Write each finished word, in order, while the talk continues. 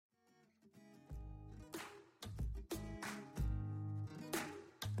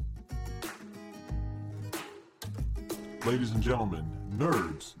Ladies and gentlemen,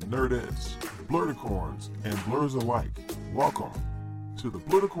 nerds, nerdettes, blurticorns, and blurs alike, welcome to the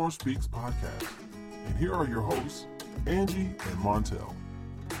Blurticorn Speaks podcast. And here are your hosts, Angie and Montel.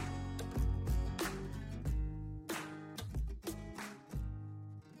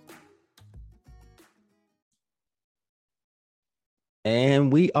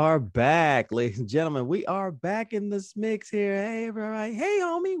 And we are back, ladies and gentlemen. We are back in this mix here. Hey, everybody. Hey,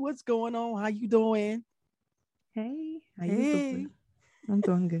 homie. What's going on? How you doing? Hey, how you Hey. doing? I'm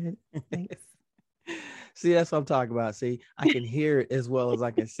doing good. Thanks. See, that's what I'm talking about. See, I can hear it as well as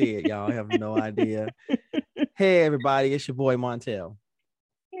I can see it. Y'all have no idea. Hey, everybody. It's your boy, Montel.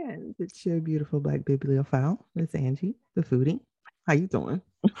 And it's your beautiful black bibliophile. It's Angie, the foodie. How you doing?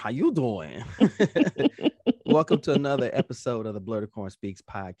 How you doing? Welcome to another episode of the Blurticorn Speaks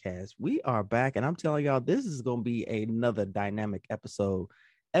podcast. We are back, and I'm telling y'all, this is going to be another dynamic episode.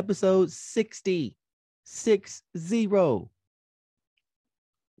 Episode 60. 60.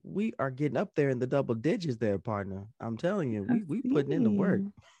 We are getting up there in the double digits there, partner. I'm telling you, we putting in the work.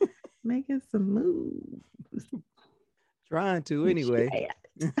 Making some moves. Trying to anyway.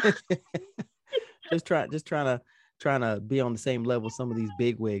 just trying to be on the same level with some of these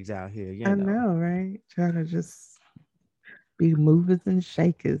big wigs out here. I know, right? Trying to just be movers and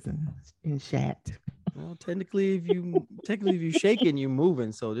shakers and chat. Well, technically, if you shaking, you're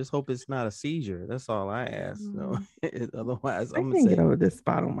moving. So just hope it's not a seizure. That's all I ask. No, otherwise, I'm gonna get over this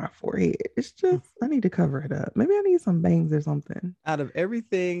spot on my forehead. It's just I need to cover it up. Maybe I need some bangs or something. Out of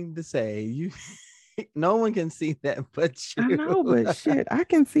everything to say, no one can see that but you. I know, but shit, I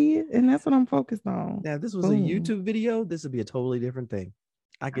can see it, and that's what I'm focused on. Now, if this was a YouTube video, this would be a totally different thing.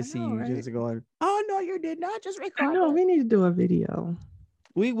 I can see you right? Just going, "Oh no, you did not just record." I know we need to do a video.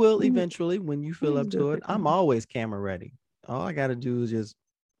 We will eventually when you feel up to it. I'm always camera ready. All I gotta do is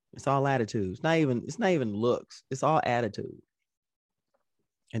it's all attitude. It's not even looks. It's all attitude.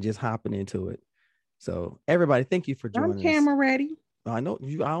 And just hopping into it. So everybody, thank you for joining us. I'm camera ready. I know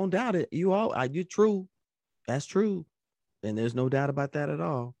you. I don't doubt it. You're true. That's true. And there's no doubt about that at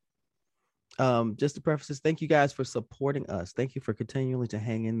all. Just to preface this, thank you guys for supporting us. Thank you for continuing to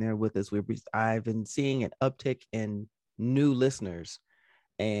hang in there with us. I've been seeing an uptick in new listeners.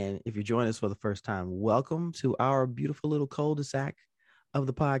 And if you join us for the first time, welcome to our beautiful little cul-de-sac of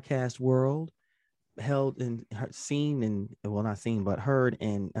the podcast world, held and seen and not seen, but heard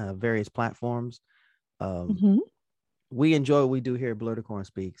in various platforms. We enjoy what we do here at Blurticorn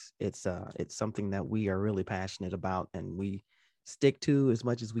Speaks. It's something that we are really passionate about, and we stick to as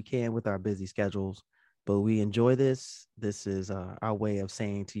much as we can with our busy schedules. But we enjoy this. This is our way of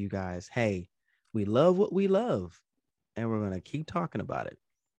saying to you guys, hey, we love what we love, and we're going to keep talking about it.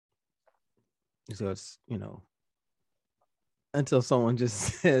 So it's, until someone just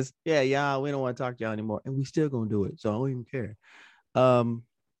says, yeah, we don't want to talk to y'all anymore. And we still going to do it. So I don't even care. I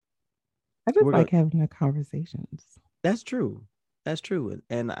just like having the conversations. That's true. That's true.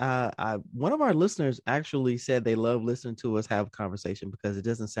 And one of our listeners actually said they love listening to us have a conversation because it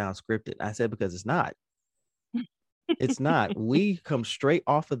doesn't sound scripted. I said, because it's not. It's not. We come straight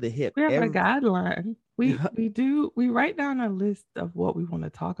off of the hip. We have a guideline. We write down a list of what we want to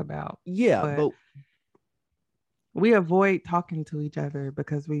talk about. Yeah, but we avoid talking to each other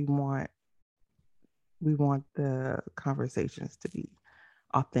because we want the conversations to be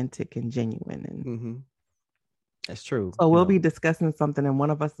authentic and genuine. And that's true. So we'll be discussing something, and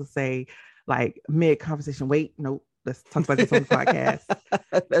one of us will say, like mid conversation, "Wait, nope. Let's talk about this on the podcast."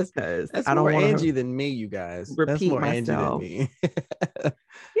 that's I don't more Angie than me, you guys. Repeat more myself. Angie than me.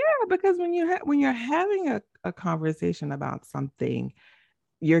 Yeah, because when you're having a conversation about something,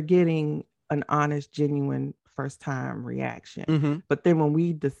 you're getting an honest, genuine first time reaction. But then when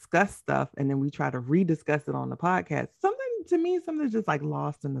we discuss stuff and then we try to rediscuss it on the podcast, something's just like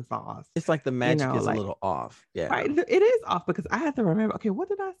lost in the sauce. It's like the magic is a little off. Yeah, right. It is off because I have to remember. Okay, what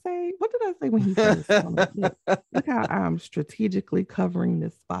did I say? What did I say when he said this? Look how I'm strategically covering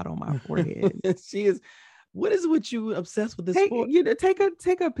this spot on my forehead. She is. What is with you obsessed with this?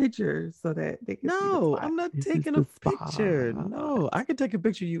 Take a picture so that they can. No, I'm not taking a picture. No, I can take a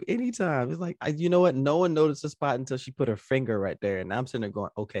picture of you anytime. It's like, you know what? No one noticed the spot until she put her finger right there, and I'm sitting there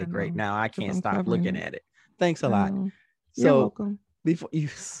going, "Okay, great. Now I can't stop looking at it." Thanks a lot. You're welcome. Before you,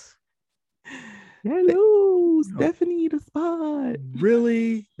 hello, Stephanie, the spot.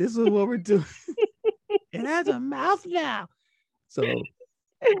 Really? This is what we're doing. It has a mouth now. So.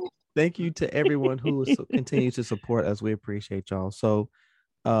 Thank you to everyone who continues to support us. We appreciate y'all. So,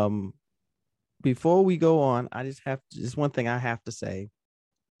 before we go on, I just one thing I have to say,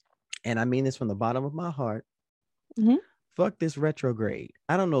 and I mean this from the bottom of my heart. Fuck this retrograde.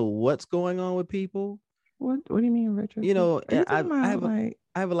 I don't know what's going on with people, What do you mean retrograde? You know, Are you talking about like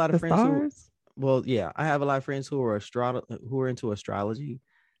I have a lot of the friends stars? well, yeah, I have a lot of friends who are who are into astrology,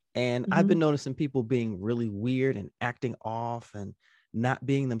 and I've Mm-hmm. been noticing people being really weird and acting off and not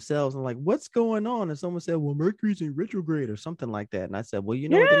being themselves. I'm like, what's going on? And someone said, well, Mercury's in retrograde or something like that. And I said, well, you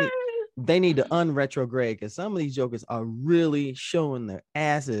know Yeah. what they need to unretrograde because some of these jokers are really showing their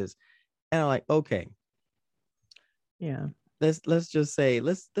asses. And I'm like, okay, Yeah. let's just say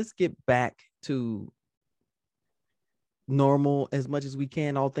let's get back to normal as much as we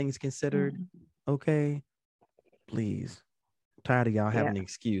can, all things considered. Okay, please. I'm tired of y'all having an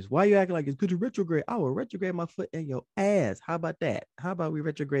excuse. Why are you acting like it's good to retrograde? I will retrograde my foot in your ass. How about that? How about we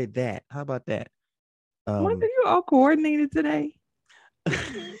retrograde that? How about that? What are you all coordinated today?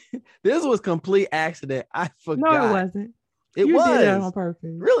 This was complete accident. I forgot. No, it wasn't. It you was. did it on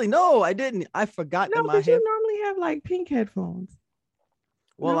purpose. Really? No, I didn't. I forgot that my because you normally have like pink headphones.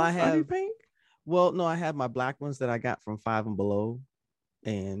 Well, no? I have pink. Well, no, I have my black ones that I got from Five and Below,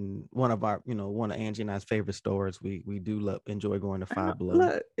 and one of our, one of Angie and I's favorite stores. We do enjoy going to Five Below.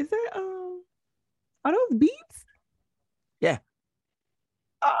 Look, is that are those Beats? Yeah.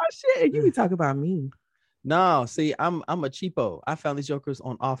 Oh shit! You be talking about me. No, see, I'm a cheapo. I found these jokers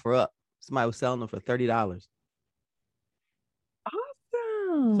on OfferUp. Somebody was selling them for $30.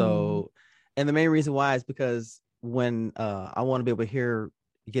 Awesome. So, and the main reason why is because when I want to be able to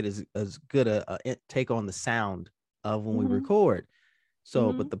get as good a take on the sound of when we record.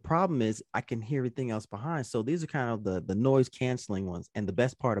 So, but the problem is I can hear everything else behind. So these are kind of the noise canceling ones. And the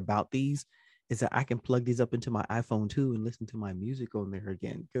best part about these is that I can plug these up into my iPhone 2 and listen to my music on there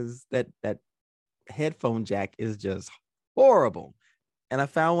again, because that headphone jack is just horrible. And I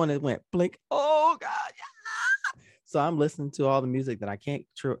found one that went blink. Oh God, yeah. So I'm listening to all the music that I can't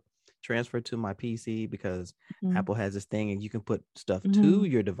transfer to my PC because Apple has this thing and you can put stuff to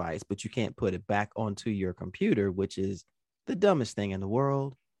your device, but you can't put it back onto your computer, which is the dumbest thing in the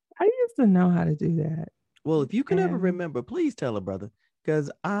world. I used to know how to do that. Well, if you can ever remember, please tell a brother.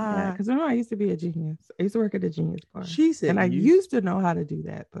 Because remember I used to be a genius. I used to work at a Genius Bar. She said, and I used to know how to do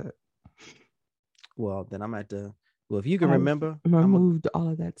that, but well, then I'm at the. Well, if you can remember, removed all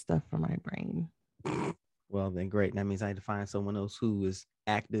of that stuff from my brain. Well, then great. That means I had to find someone else who is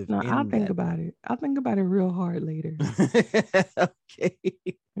active. No, I'll think about it. I'll think about it real hard later. Okay.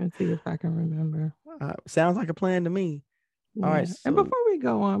 Let's see if I can remember. Sounds like a plan to me. Yeah. All right. So... And before we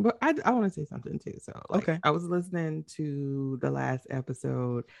go on, but I want to say something too. So, okay. I was listening to the last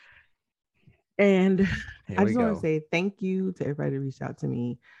episode, and I just want to say thank you to everybody who reached out to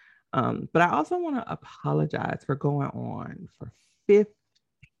me. But I also want to apologize for going on for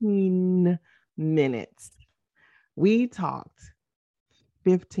 15 minutes. We talked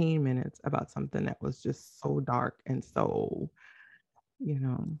 15 minutes about something that was just so dark and so,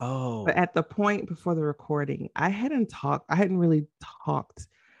 but at the point before the recording, I hadn't really talked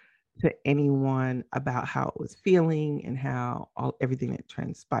to anyone about how it was feeling and how everything that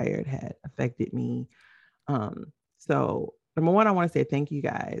transpired had affected me. So number one, I want to say thank you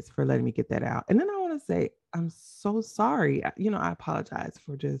guys for letting me get that out. And then I want to say, I'm so sorry. I apologize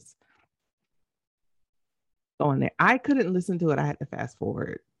for just going there. I couldn't listen to it. I had to fast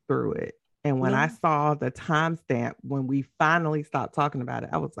forward through it. And when I saw the timestamp, when we finally stopped talking about it,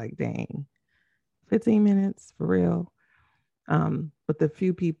 I was like, dang, 15 minutes for real. But the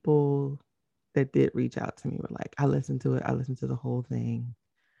few people that did reach out to me were like, I listened to it. I listened to the whole thing,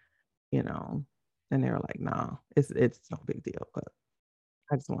 and they were like, nah, it's no big deal. But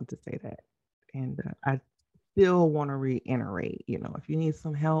I just want to say that. And I still want to reiterate, if you need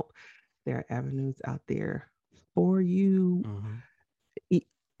some help, there are avenues out there for you,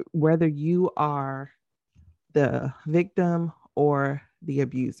 whether you are the victim or the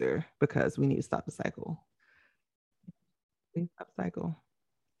abuser, because we need to stop the cycle.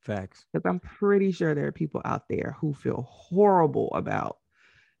 Facts. Because I'm pretty sure there are people out there who feel horrible about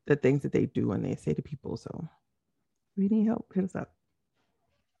the things that they do and they say to people. So we need help. Hit us up.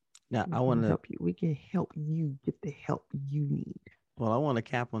 Now I want to help you. We can help you get the help you need. Well, I want to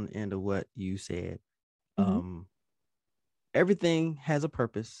cap on the end of what you said. Everything has a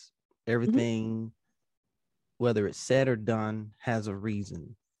purpose. Everything, whether it's said or done, has a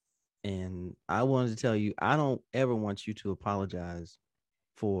reason. And I wanted to tell you, I don't ever want you to apologize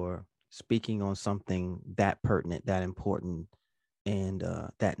for speaking on something that pertinent, that important, and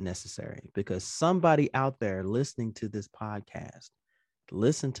that necessary, because somebody out there listening to this podcast,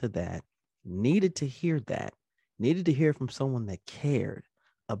 listen to that, needed to hear from someone that cared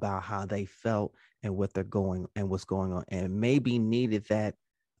about how they felt and what they're going and what's going on, and maybe needed that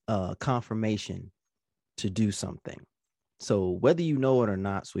confirmation to do something. So whether you know it or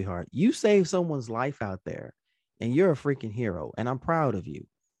not, sweetheart, you saved someone's life out there and you're a freaking hero. And I'm proud of you.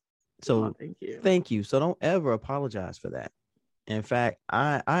 So thank you. Thank you. So don't ever apologize for that. In fact,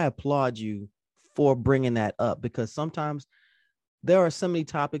 I applaud you for bringing that up, because sometimes there are so many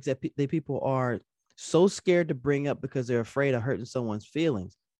topics that people are so scared to bring up because they're afraid of hurting someone's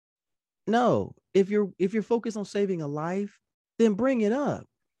feelings. No, if you're focused on saving a life, then bring it up.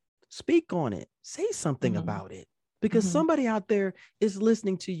 Speak on it. Say something about it, because somebody out there is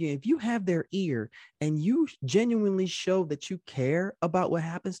listening to you. If you have their ear and you genuinely show that you care about what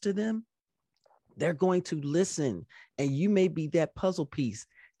happens to them, they're going to listen. And you may be that puzzle piece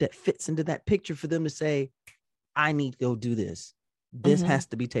that fits into that picture for them to say, I need to go do this. This has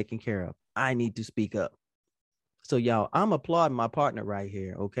to be taken care of. I need to speak up. So y'all, I'm applauding my partner right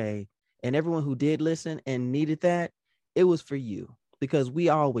here. Okay. And everyone who did listen and needed that, it was for you, because we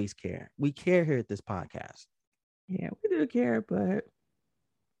always care. We care here at this podcast. Yeah, we do care, but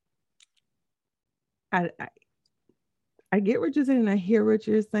I get what you're saying. I hear what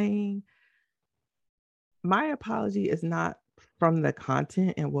you're saying. My apology is not from the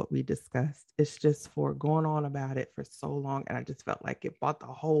content and what we discussed. It's just for going on about it for so long, and I just felt like it brought the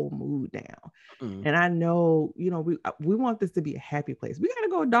whole mood down. And I know, we want this to be a happy place. We got to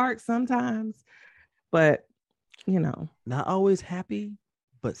go dark sometimes, but not always happy,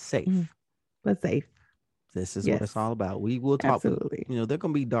 but safe. But safe. This is what it's all about. We will talk. Absolutely. There are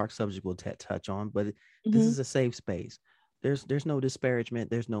going to be dark subjects we'll touch on, but this is a safe space. There's no disparagement.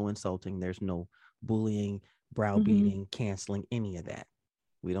 There's no insulting. There's no bullying, browbeating, canceling, any of that.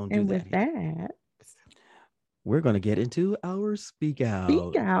 We don't do that. And with that, we're going to get into our speak out.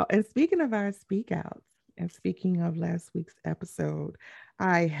 Speak out. And speaking of our speak outs, and speaking of last week's episode,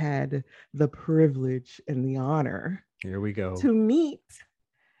 I had the privilege and the honor. Here we go. To meet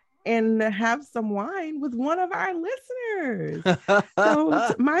and have some wine with one of our listeners.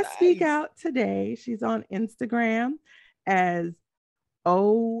 So my speak out today, she's on Instagram as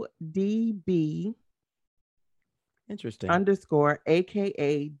ODB _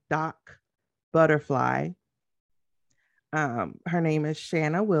 aka Doc Butterfly. Her name is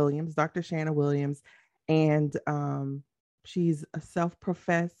Shanna Williams, Dr. Shanna Williams, and she's a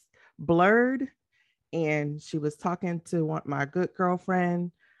self-professed blurred, and she was talking to my good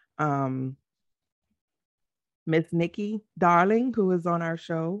girlfriend, Miss Nikki Darling, who was on our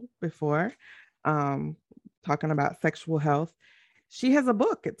show before, talking about sexual health. She has a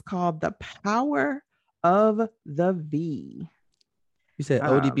book. It's called The Power of the V. You said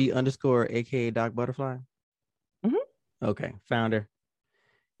ODB _ aka Doc Butterfly? Okay, found her.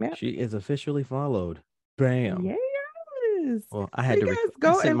 Yep. She is officially followed. Bam. Yes. Well, I had to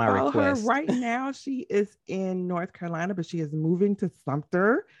go and follow her right now. She is in North Carolina, but she is moving to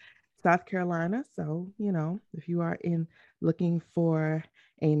Sumter, South Carolina. So, if you are looking for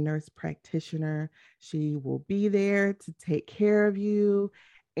a nurse practitioner, she will be there to take care of you.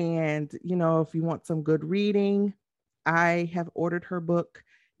 And, if you want some good reading, I have ordered her book.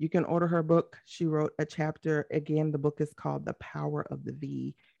 You can order her book. She wrote a chapter. Again, the book is called The Power of the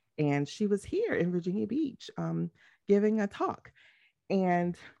V. And she was here in Virginia Beach giving a talk.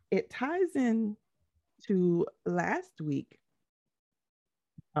 And it ties in to last week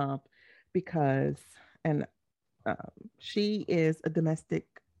because she is a domestic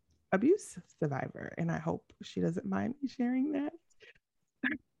abuse survivor. And I hope she doesn't mind me sharing that.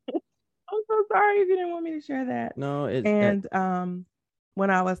 I'm so sorry if you didn't want me to share that. No, when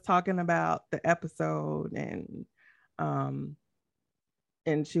I was talking about the episode and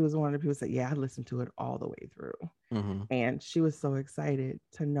she was one of the people who said, yeah, I listened to it all the way through. And she was so excited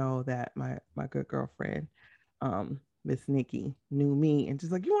to know that my good girlfriend, Miss Nikki, knew me. And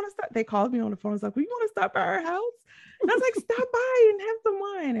she's like, you want to stop? They called me on the phone. I was like, well, you want to stop by our house? And I was like, stop by and have some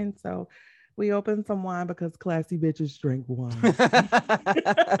wine. And so we opened some wine because classy bitches drink wine.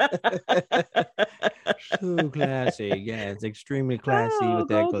 So classy. Yeah, it's extremely classy with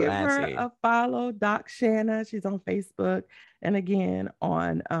that go classy. Give her a follow, Doc Shanna. She's on Facebook. And again,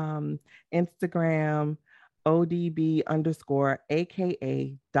 on Instagram, ODB _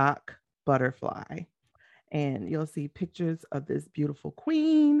 aka Doc Butterfly. And you'll see pictures of this beautiful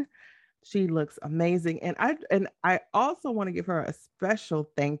queen. She looks amazing. And I also want to give her a special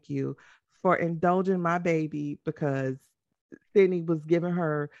thank you for indulging my baby, because Sydney was giving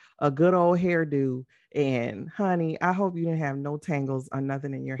her a good old hairdo. And honey, I hope you didn't have no tangles or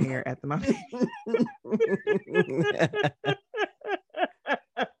nothing in your hair at the moment.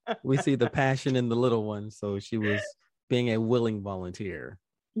 We see the passion in the little one. So she was being a willing volunteer.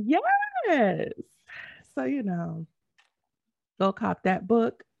 Yes. So, go cop that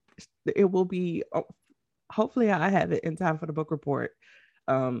book. It will be hopefully I have it in time for the book report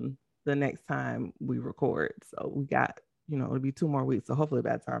the next time we record. So we got, it'll be 2 more weeks. So hopefully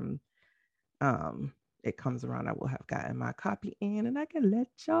by the time it comes around, I will have gotten my copy in and I can let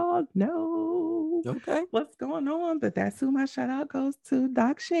y'all know what's going on. But that's who my shout out goes to.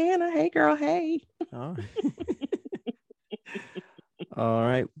 Doc Shanna. Hey girl, hey. All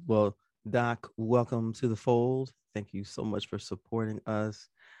right. Well, Doc, welcome to the fold. Thank you so much for supporting us.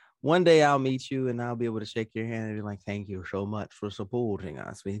 One day I'll meet you and I'll be able to shake your hand and be like, thank you so much for supporting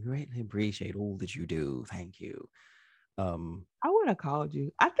us. We greatly appreciate all that you do. Thank you. I would have called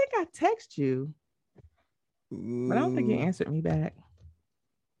you. I think I texted you, but I don't think you answered me back.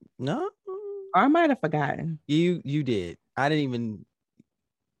 No, or I might have forgotten. You did. I didn't even.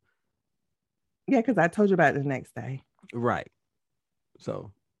 Yeah, because I told you about it the next day. Right.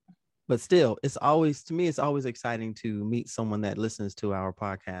 So, but still, it's always exciting to meet someone that listens to our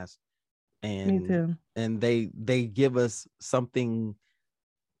podcast, and me too. And they give us something.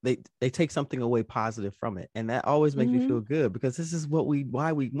 They take something away positive from it, and that always makes me feel good, because this is one of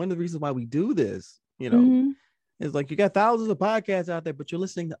the reasons why we do this. It's like you got thousands of podcasts out there, but you're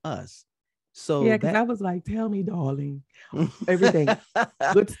listening to us. So yeah, because I was like, tell me, darling, everything,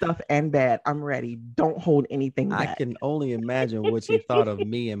 good stuff and bad. I'm ready. Don't hold anything back. I can only imagine what she thought of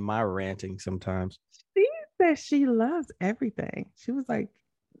me and my ranting sometimes. She said she loves everything. She was like,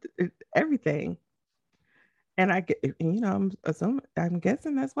 everything. And I'm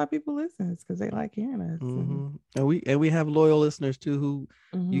guessing that's why people listen, because they like hearing us. And we have loyal listeners too, who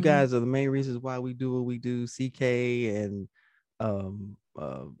you guys are the main reasons why we do what we do. CK and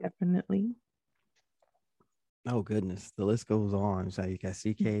definitely. Oh goodness, the list goes on. So you got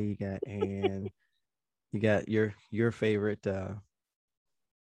CK, you got Ann, you got your favorite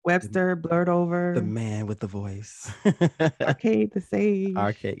Webster, blurred over, the man with the voice, Arcade the Sage,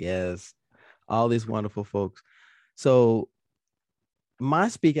 yes, all these wonderful folks. So my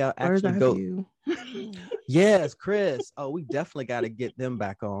speak out actually go. Yes, Chris. Oh, we definitely got to get them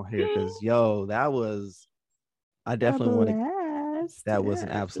back on here, because I definitely want to. That was an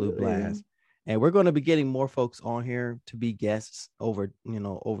absolute blast. And we're going to be getting more folks on here to be guests over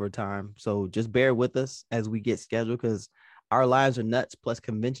time. So just bear with us as we get scheduled, because our lives are nuts. Plus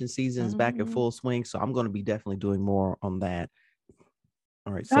convention season is back in full swing. So I'm going to be definitely doing more on that.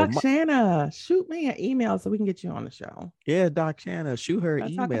 All right. Doc Shanna, shoot me an email so we can get you on the show. Yeah, Doc Shanna, shoot her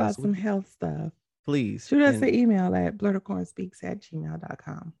email. Talk about some health stuff. Please. Shoot us an email at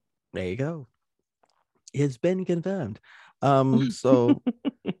blurticornspeaks@gmail.com. There you go. It's been confirmed. So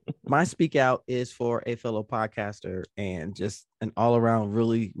my speak out is for a fellow podcaster and just an all around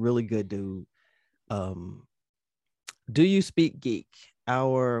really, really good dude. Do You Speak Geek?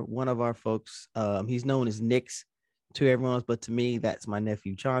 One of our folks, he's known as Nix to everyone else, but to me, that's my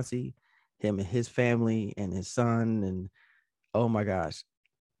nephew Chauncey, him and his family and his son. And oh my gosh,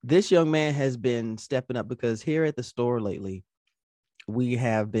 this young man has been stepping up, because here at the store lately, we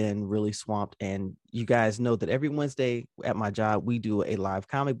have been really swamped. And you guys know that every Wednesday at my job, we do a live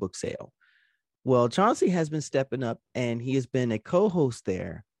comic book sale. Well, Chauncey has been stepping up, and he has been a co-host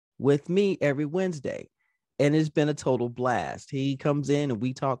there with me every Wednesday. And it's been a total blast. He comes in and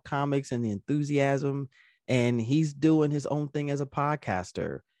we talk comics and the enthusiasm, and he's doing his own thing as a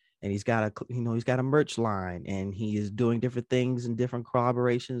podcaster. And he's got a merch line, and he is doing different things and different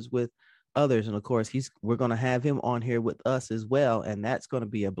collaborations with others. And of course, we're going to have him on here with us as well. And that's going to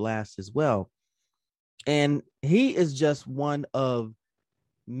be a blast as well. And he is just one of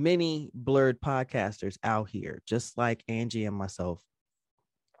many blurred podcasters out here, just like Angie and myself,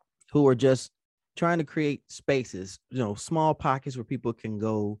 who are just trying to create spaces, small pockets where people can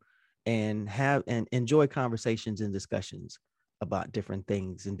go and have and enjoy conversations and discussions about different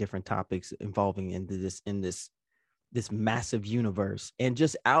things and different topics involving in this massive universe, and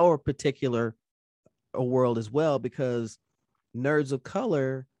just our particular world as well, because nerds of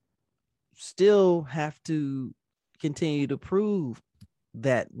color still have to continue to prove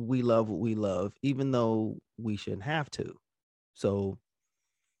that we love what we love, even though we shouldn't have to. So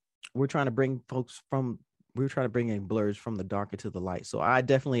we're trying to bring in blurs from the dark into the light. So I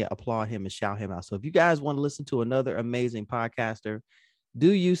definitely applaud him and shout him out. So if you guys want to listen to another amazing podcaster,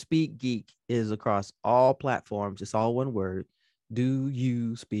 Do You Speak Geek is across all platforms. It's all one word. Do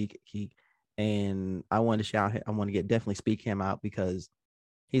You Speak Geek? And I want to shout him. I want to definitely speak him out, because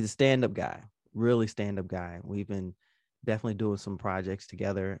he's a stand-up guy, really stand-up guy. We've been definitely doing some projects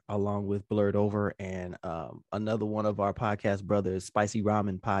together, along with Blurred Over and another one of our podcast brothers, Spicy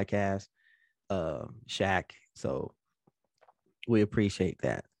Ramen Podcast, Shaq. So we appreciate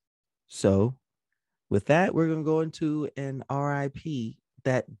that. So with that, we're going to go into an RIP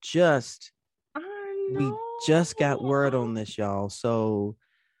that we Just got word on this, y'all. So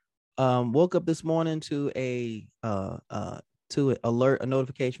woke up this morning to a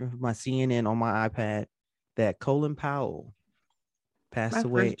notification from my CNN on my iPad that Colin Powell passed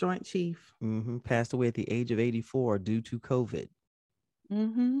away. First Joint Chief. Passed away at the age of 84 due to COVID.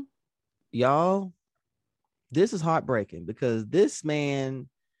 Y'all, this is heartbreaking because this man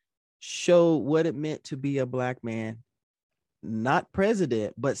showed what it meant to be a Black man, not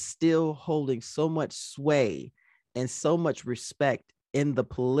president, but still holding so much sway and so much respect in the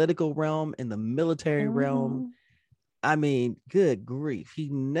political realm, in the military realm. I mean, good grief. He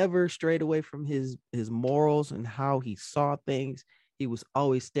never strayed away from his morals and how he saw things. He was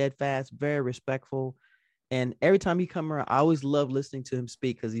always steadfast, very respectful. And every time he come around, I always love listening to him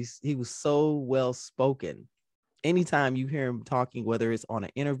speak because he was so well spoken. Anytime you hear him talking, whether it's on an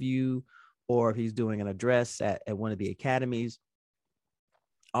interview or if he's doing an address at one of the academies,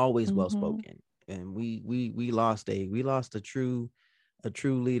 always well spoken. And we lost a true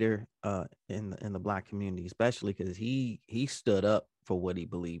leader in the Black community, especially because he stood up for what he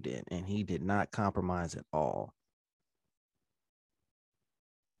believed in and he did not compromise at all.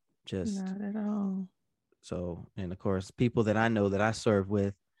 Just not at all. So, and of course, people that I know that I serve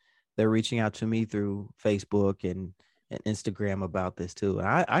with, they're reaching out to me through Facebook and Instagram about this too. And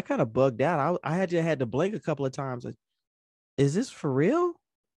I kind of bugged out. I had to blink a couple of times. Like, is this for real?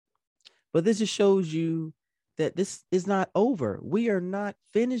 But this just shows you that this is not over. We are not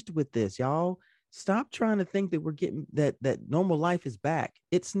finished with this, y'all. Stop trying to think that we're getting that normal life is back.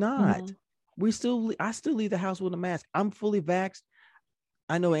 It's not. I still leave the house with a mask. I'm fully vaxxed.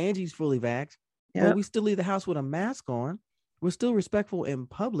 I know Angie's fully vaxxed. Yep. But we still leave the house with a mask on. We're still respectful in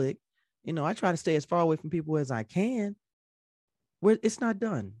public. You know, I try to stay as far away from people as I can. It's not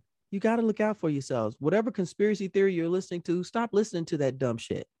done. You got to look out for yourselves. Whatever conspiracy theory you're listening to, stop listening to that dumb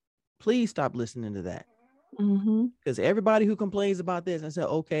shit. Please stop listening to that. Because everybody who complains about this and said,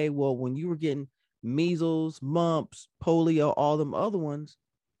 okay, well, when you were getting measles, mumps, polio, all them other ones,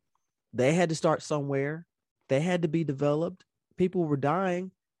 they had to start somewhere. They had to be developed. People were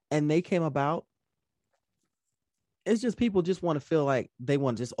dying and they came about. It's just people just want to feel like they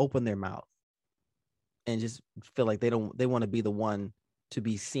want to just open their mouth and just feel like they want to be the one to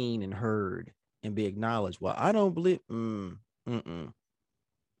be seen and heard and be acknowledged. Well, I don't believe.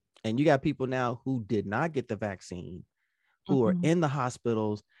 And you got people now who did not get the vaccine, who are in the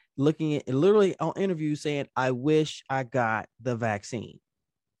hospitals looking at literally on interviews saying, I wish I got the vaccine.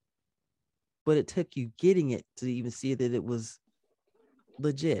 But it took you getting it to even see that it was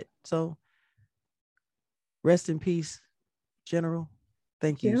legit. So rest in peace, General.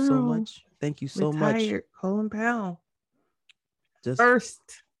 Thank you so much. Thank you so much. Colin Powell. The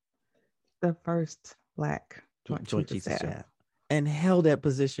first Black Joint Chiefs of Staff. And held that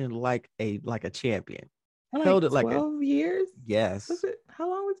position like a champion. Held it like 12 years? Yes. Was it? How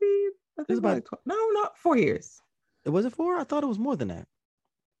long was he? I think it was about 12. No, not 4 years. Was it 4? I thought it was more than that.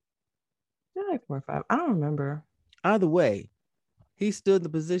 Yeah, like 4 or 5. I don't remember. Either way, he stood in the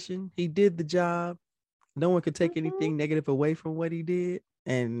position. He did the job. No one could take anything negative away from what he did,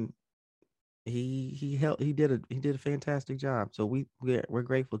 and he did a fantastic job. So we're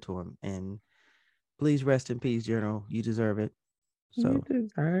grateful to him, and please rest in peace, General. You deserve it. So you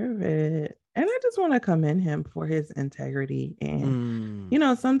deserve it, and I just want to commend him for his integrity. And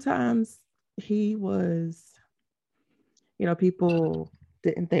sometimes he was, people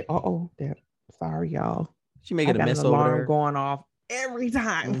didn't think, sorry, y'all. She making a mess over there. Going off every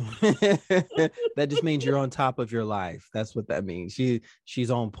time. That just means you're on top of your life. That's what that means.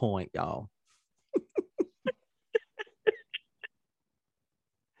 She's on point, y'all.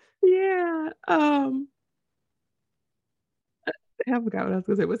 Yeah. I forgot what I was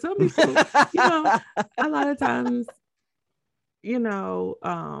gonna say, but some people, a lot of times, did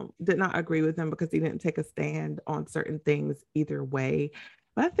not agree with him because he didn't take a stand on certain things either way.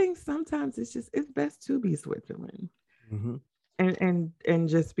 But I think sometimes it's best to be Switzerland. And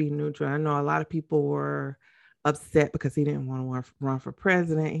just be neutral. I know a lot of people were upset because he didn't want to run for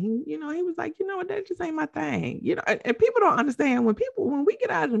president. He was like, that just ain't my thing. And people don't understand when we get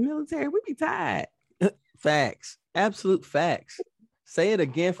out of the military, we be tired. Facts, absolute facts. Say it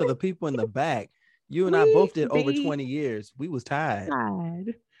again for the people in the back. You and I both did over 20 years. We was tired.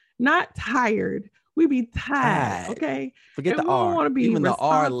 Not tired. We be tired. Okay. Forget the R. Want to be even the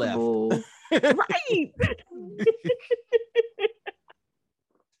R left. Right.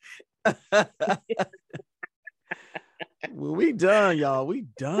 Well, we done, y'all. We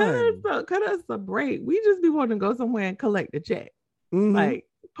done. Cut us a break. We just be wanting to go somewhere and collect a check. Like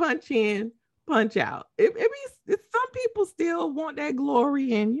punch in, punch out. Some people still want that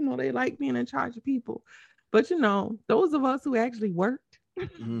glory, and they like being in charge of people. But those of us who actually worked.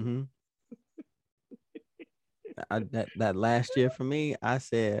 Mm-hmm. That last year for me, I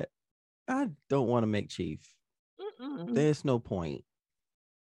said, I don't want to make chief. There's no point.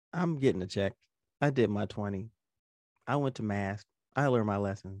 I'm getting a check. I did my 20. I went to mass. I learned my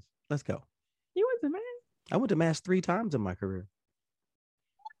lessons. Let's go. You went to mass? I went to mass 3 times in my career.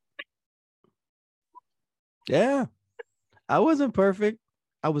 Yeah. I wasn't perfect.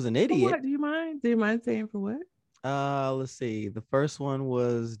 I was an idiot. What? Do you mind? Do you mind saying for what? Let's see. The first one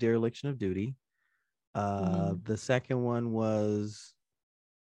was dereliction of duty. The second one was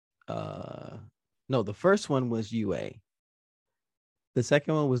no, the first one was UA. The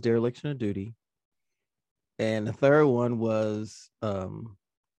second one was dereliction of duty. And the third one was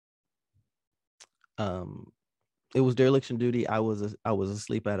it was dereliction of duty. I was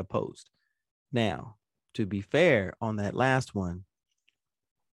asleep at a post. Now, to be fair on that last one,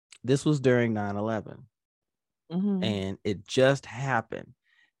 this was during 9/11. And it just happened.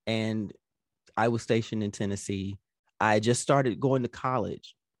 And I was stationed in Tennessee. I just started going to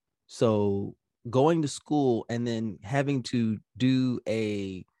college. So going to school and then having to do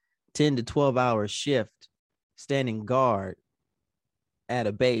a 10 to 12 hour shift standing guard at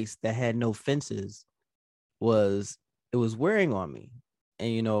a base that had no fences was wearing on me.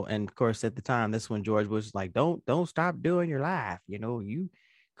 And and of course at the time, that's when George was like, don't stop doing your life. You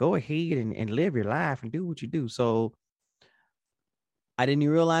go ahead and live your life and do what you do. So I didn't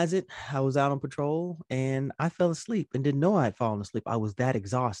even realize it. I was out on patrol and I fell asleep and didn't know I'd fallen asleep. I was that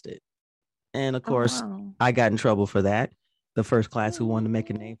exhausted. And of course, I got in trouble for that. The first class who wanted to make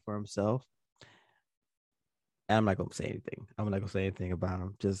a name for himself. And I'm not going to say anything. I'm not going to say anything about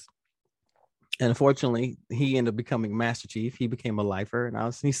him. And unfortunately, he ended up becoming Master Chief. He became a lifer.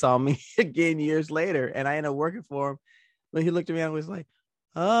 And he saw me again years later. And I ended up working for him. But he looked at me and was like,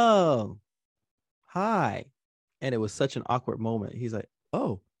 oh, hi. And it was such an awkward moment. He's like,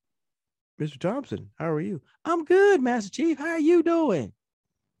 oh, Mr. Thompson, how are you? I'm good, Master Chief. How are you doing?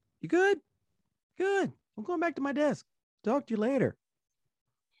 You good? Good. I'm going back to my desk. Talk to you later.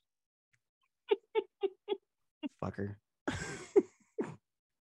 Fucker. I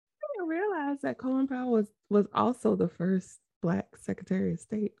didn't realize that Colin Powell was also the first Black Secretary of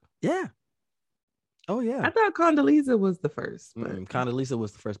State. Yeah. Oh, yeah. I thought Condoleezza was the first. Condoleezza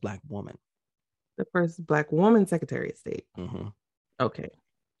was the first Black woman. The first Black woman Secretary of State. Mm-hmm. Okay.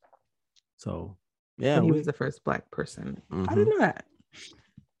 So, yeah. But he was the first Black person. I didn't know that.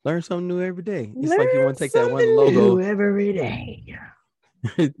 Learn something new every day. It's like you want to take that one logo. Every day.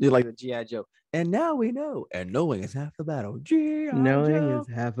 You're like the G.I. Joe. And now we know. And knowing is half the battle. Knowing is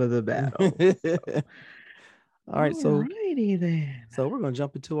half of the battle. All right, so then. So we're gonna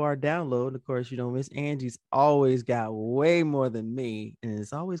jump into our download. Of course, Miss Angie's always got way more than me, and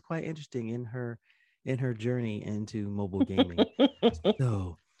it's always quite interesting in her journey into mobile gaming.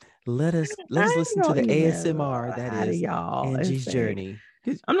 So let's listen to the ASMR that is Angie's journey.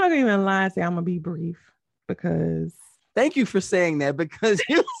 I'm not gonna even lie and say I'm gonna be brief because. Thank you for saying that, because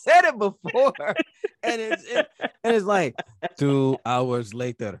you said it before, and it's like 2 hours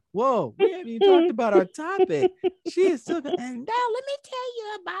later. Whoa, we haven't even talked about our topic. She is still, and now let me tell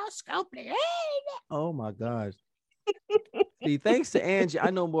you about Scopely. Oh my gosh! See, thanks to Angie,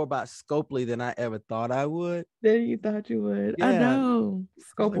 I know more about Scopely than I ever thought I would. Than you thought you would. Yeah. I know.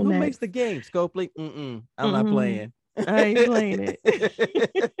 Scopely. Like, who makes the game? Scopely. I'm not playing. I ain't playing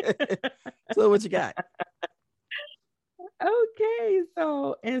it. So what you got? Okay,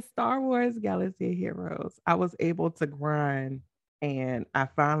 so in Star Wars Galaxy of Heroes, I was able to grind and I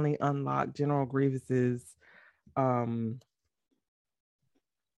finally unlocked General Grievous's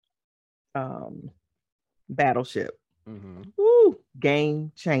battleship. Woo,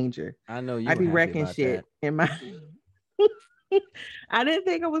 game changer. I know you. I be wrecking shit that. In my I didn't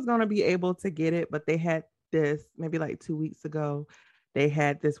think I was gonna be able to get it, but they had this maybe like 2 weeks ago. They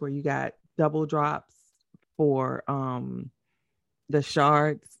had this where you got double drops for the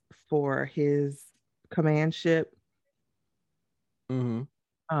shards for his command ship. Only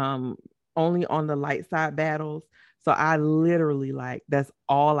on the light side battles. So I literally that's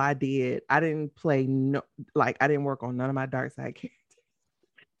all I did. I didn't play I didn't work on none of my dark side characters.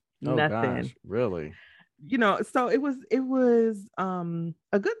 Nothing. Gosh, really? So it was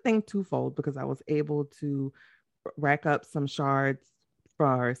a good thing twofold, because I was able to rack up some shards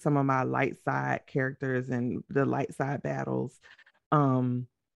for some of my light side characters and the light side battles,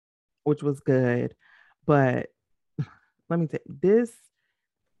 which was good. But let me tell you, this,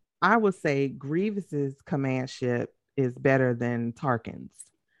 I would say Grievous's command ship is better than Tarkin's.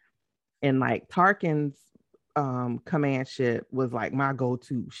 And Tarkin's command ship was my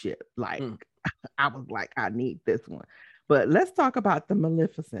go-to ship. I was like, I need this one. But let's talk about the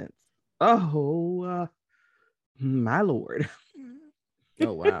Maleficents. Oh, my lord.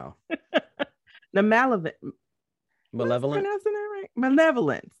 Oh, wow. The Malevolent. Malevolent? Pronouncing that right?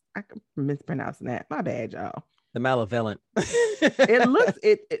 Malevolence. I can mispronouncing that. My bad, y'all. The Malevolent. It looks,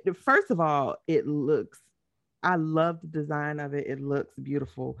 first of all, it looks, I love the design of it. It looks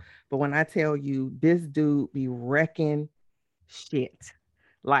beautiful. But when I tell you this dude be wrecking shit,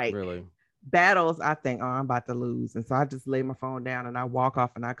 like really battles, I think, oh, I'm about to lose. And so I just lay my phone down and I walk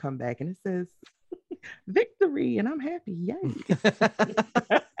off and I come back and it says victory and I'm happy. Yay.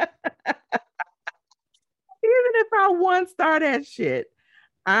 Even if I one star that shit,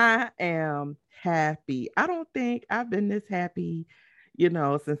 I am happy. I don't think I've been this happy,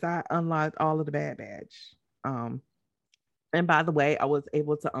 since I unlocked all of the Bad Batch. And by the way, I was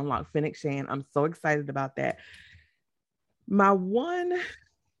able to unlock Fennec Shan. I'm so excited about that. My one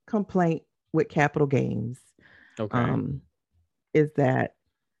complaint with Capital Games, is that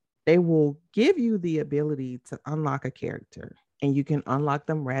they will give you the ability to unlock a character, and you can unlock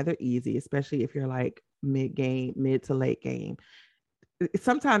them rather easy, especially if you're like mid to late game.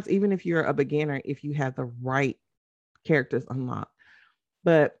 Sometimes even if you're a beginner, if you have the right characters unlocked,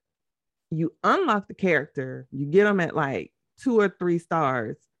 but you unlock the character, you get them at like 2 or 3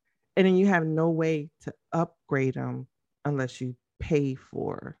 stars, and then you have no way to upgrade them unless you pay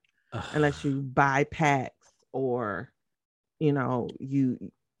for, unless you buy packs, or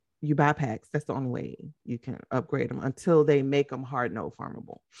you buy packs. That's the only way you can upgrade them until they make them hard no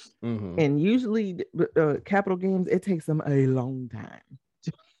farmable. Mm-hmm. And usually Capital Games, it takes them a long time.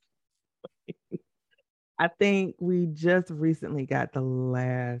 I think we just recently got who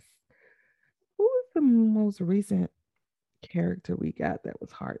was the most recent character we got that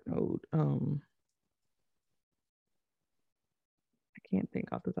was hard node? I can't think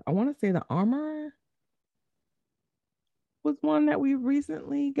off the top. I want to say the Armorer was one that we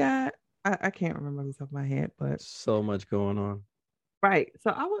recently got. I can't remember the top of my head, but so much going on. Right.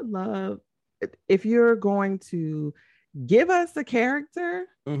 So I would love, if you're going to give us a character,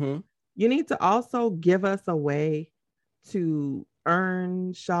 you need to also give us a way to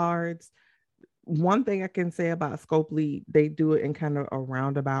earn shards. One thing I can say about Scopely, they do it in kind of a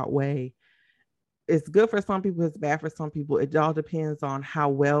roundabout way. It's good for some people, it's bad for some people. It all depends on how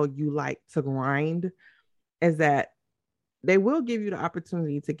well you like to grind. Is that they will give you the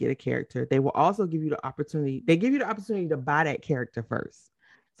opportunity to get a character. They will also give you the opportunity. They give you the opportunity to buy that character first.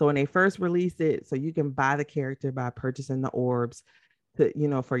 So when they first release it, so you can buy the character by purchasing the orbs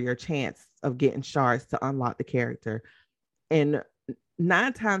to, for your chance of getting shards to unlock the character. And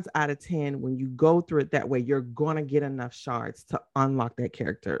 9 times out of 10, when you go through it that way, you're going to get enough shards to unlock that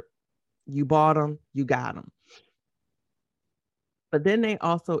character. You bought them, you got them. But then they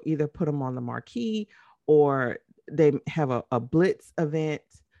also either put them on the marquee, or they have a blitz event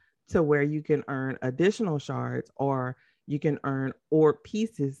to where you can earn additional shards, or you can earn orb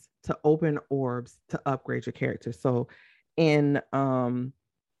pieces to open orbs to upgrade your character. So in Marvel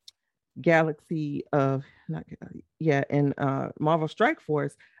Strike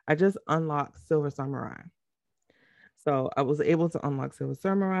Force, I just unlocked Silver Samurai. So I was able to unlock Silver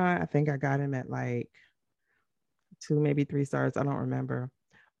Samurai. I think I got him at like 2, maybe 3 stars. I don't remember.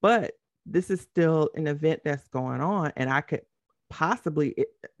 But this is still an event that's going on, and I could possibly,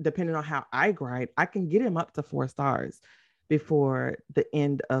 depending on how I grind, I can get him up to 4 stars before the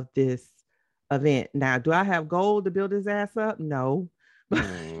end of this event. Now, do I have gold to build his ass up? No.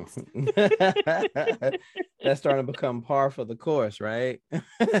 That's starting to become par for the course, right?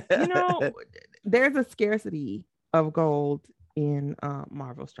 There's a scarcity of gold in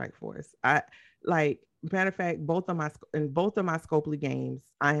Marvel Strike Force. Matter of fact, both of my Scopely games,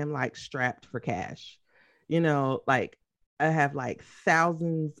 I am like strapped for cash. Like I have like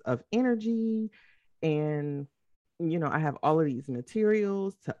thousands of energy, and I have all of these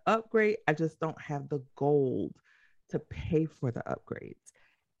materials to upgrade. I just don't have the gold to pay for the upgrades.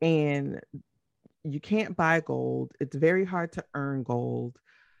 And you can't buy gold. It's very hard to earn gold.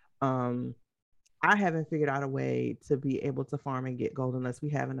 I haven't figured out a way to be able to farm and get gold unless we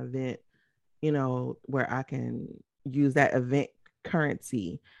have an event, where I can use that event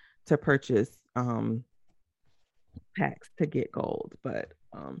currency to purchase packs to get gold. But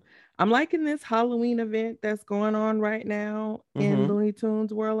I'm liking this Halloween event that's going on right now in Looney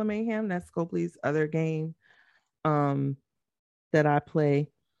Tunes World of Mayhem. That's Scopely's other game that I play.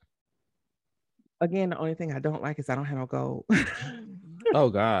 Again, the only thing I don't like is I don't have no gold. Oh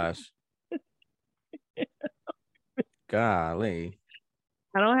gosh. Golly.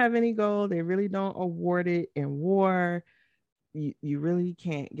 I don't have any gold. They really don't award it in war. you really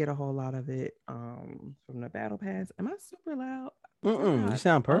can't get a whole lot of it from the battle pass. Am I super loud? You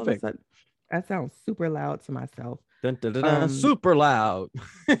sound All of a perfect. sudden, I sound super loud to myself. Dun, dun, dun, dun, super loud.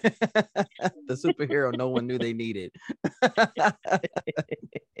 The superhero no one knew they needed.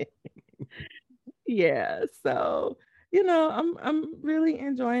 Yeah, so I'm really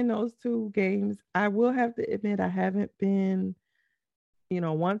enjoying those two games. I will have to admit I haven't been,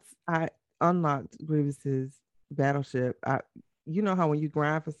 once I unlocked Grievous's battleship, you know how when you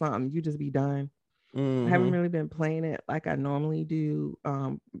grind for something, you just be done. I haven't really been playing it like I normally do,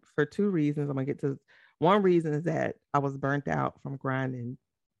 for two reasons. I'm gonna get to one reason is that I was burnt out from grinding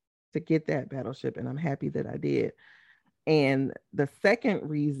to get that battleship, and I'm happy that I did. And the second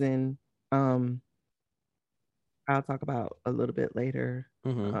reason, I'll talk about a little bit later.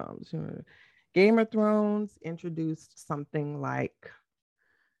 Sure. Game of Thrones introduced something like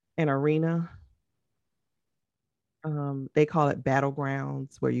an arena. They call it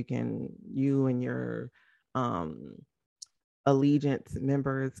battlegrounds, where you and your um, allegiance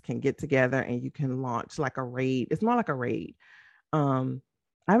members can get together and you can launch like a raid. It's more like a raid. I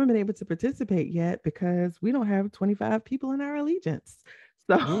haven't been able to participate yet because we don't have 25 people in our allegiance.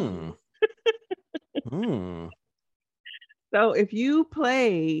 So, so if you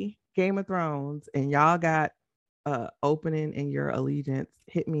play Game of Thrones and y'all got opening in your allegiance,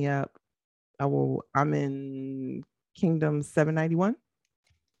 hit me up. I'm in Kingdom 791.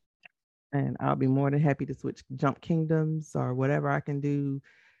 And I'll be more than happy to jump kingdoms or whatever I can do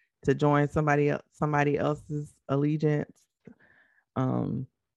to join somebody else's allegiance. So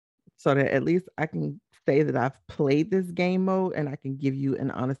that at least I can say that I've played this game mode and I can give you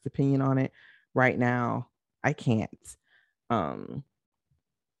an honest opinion on it. Right now, I can't.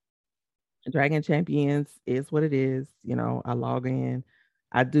 Dragon Champions is what it is. I log in.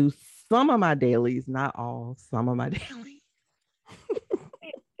 I do some of my dailies, not all, some of my dailies.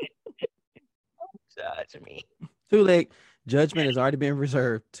 Judge me. Too late. Judgment has already been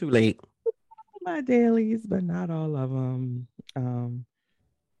reserved. Too late. My dailies, but not all of them.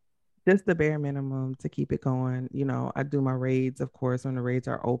 Just the bare minimum to keep it going. I do my raids, of course, when the raids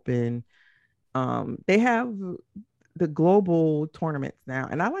are open. They have the global tournaments now,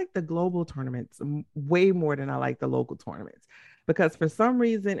 and I like the global tournaments way more than I like the local tournaments, because for some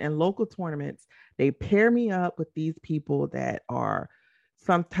reason in local tournaments they pair me up with these people that are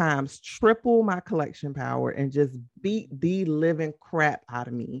sometimes triple my collection power and just beat the living crap out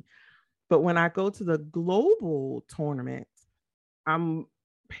of me. But when I go to the global tournaments, I'm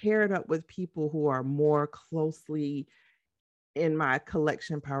paired up with people who are more closely in my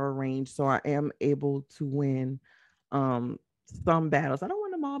collection power range, so I am able to win some battles. I don't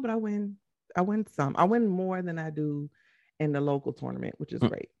win them all, but I win some. I win more than I do in the local tournament, which is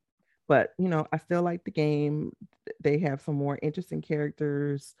great. But I still like the game. They have some more interesting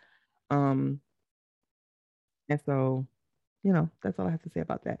characters. And so, that's all I have to say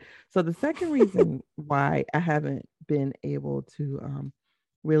about that. So the second reason why I haven't been able to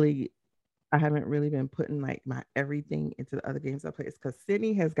I haven't really been putting like my everything into the other games I play is because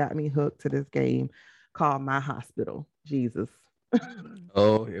Sydney has got me hooked to this game called My Hospital. Jesus.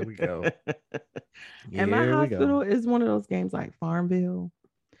 Oh, here we go. And My Hospital is one of those games like Farmville,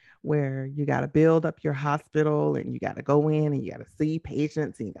 where you got to build up your hospital and you got to go in and you got to see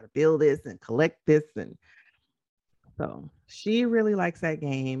patients and you got to build this and collect this. And so she really likes that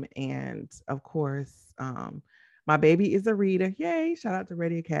game. And of course, my baby is a reader. Yay. Shout out to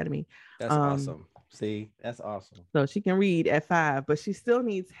Ready Academy. That's awesome. See, that's awesome. So she can read at 5, but she still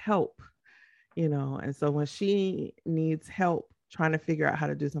needs help, And so when she needs help trying to figure out how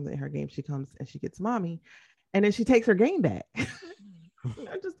to do something in her game, she comes and she gets mommy. And then she takes her game back.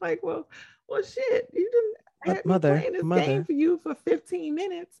 I'm just like, well, shit. You didn't have me playing this game for you for 15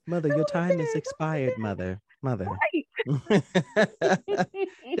 minutes. Mother, your time is expired, mother. Right.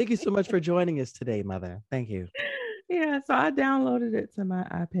 Thank you so much for joining us today, Mother. Thank you. Yeah, so I downloaded it to my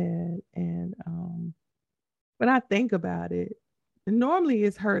iPad, and when I think about it, normally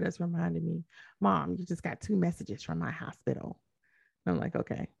it's her that's reminding me, Mom, you just got 2 messages from My Hospital. I'm like,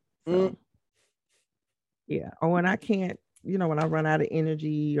 okay. So yeah. Or when I can't, when I run out of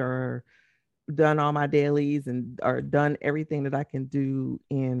energy or done all my dailies or done everything that I can do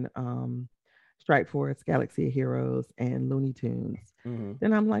in Strike Force, Galaxy of Heroes, and Looney Tunes,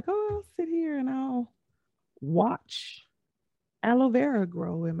 then I'm like, oh, I'll sit here and I'll watch aloe vera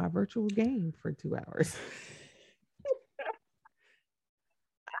grow in my virtual game for 2 hours.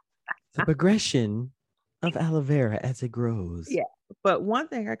 The progression of aloe vera as it grows. Yeah. But one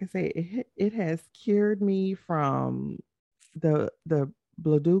thing I can say, it has cured me from the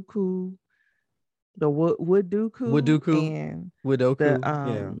Bladuku the Wooduku, and the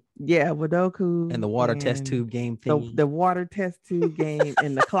Woodoku, yeah, Woodoku and the water test and tube game thingy. the water test tube game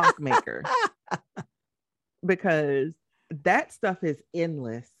and the clockmaker. Because that stuff is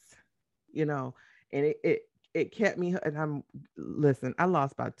endless, you know, and it kept me. And I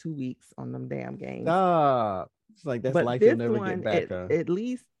lost about 2 weeks on them damn games. It's like that's But life you'll this never one, get back. at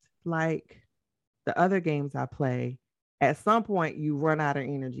least like the other games I play, at some point you run out of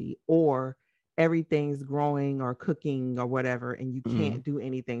energy or everything's growing or cooking or whatever, and you can't do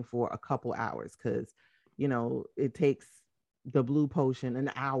anything for a couple hours because, you know, it takes the blue potion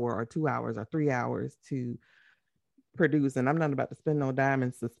an hour or 2 hours or 3 hours to produce. And I'm not about to spend no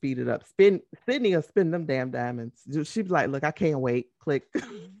diamonds to speed it up. Sydney will spend them damn diamonds. She's like, look, I can't wait. Click.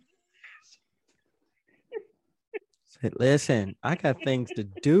 Listen, I got things to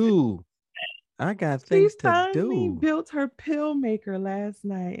do. She finally built her pill maker last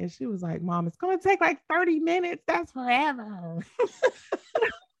night, and she was like, Mom, it's going to take like 30 minutes. That's forever.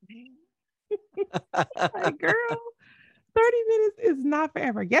 Like, girl, 30 minutes is not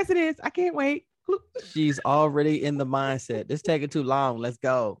forever. Yes, it is. I can't wait. She's already in the mindset. It's taking too long. Let's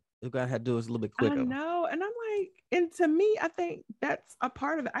go. We're going to have to do this a little bit quicker. I know. And I'm like, and to me, I think that's a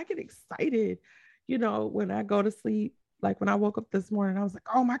part of it. I get excited, you know, when I go to sleep. Like when I woke up this morning, I was like,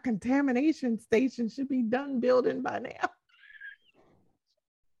 oh, my contamination station should be done building by now.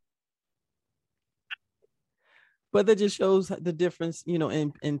 But that just shows the difference, you know,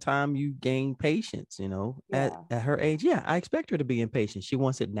 in time you gain patience, you know, at her age. Yeah, I expect her to be impatient. She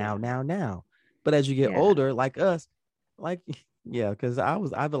wants it now. But as you get older, like us, like, yeah, because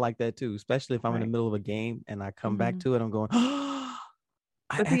I've been like that too, especially if I'm in the middle of a game and I come back to it, I'm going, oh,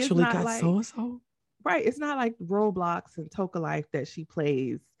 I actually got like, so-and-so. Right. It's not like Roblox and Toca Life that she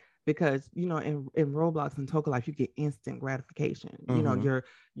plays because, you know, in Roblox and Toca Life, you get instant gratification. You know,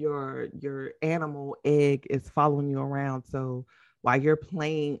 your animal egg is following you around. So while you're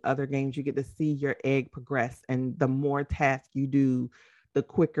playing other games, you get to see your egg progress. And the more tasks you do, the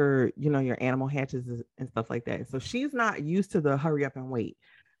quicker, you know, your animal hatches and stuff like that. So she's not used to the hurry up and wait.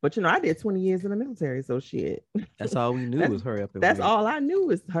 But, you know, I did 20 years in the military, so shit. That's all we knew was hurry up and wait. That's all I knew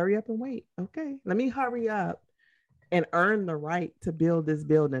was hurry up and wait. Okay, let me hurry up and earn the right to build this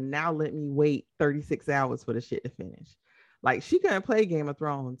building. Now let me wait 36 hours for the shit to finish. Like, she couldn't play Game of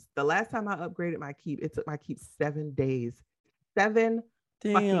Thrones. The last time I upgraded my keep, it took my keep 7 days. 7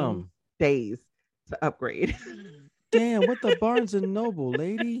 fucking days to upgrade. Damn, what the Barnes and Noble,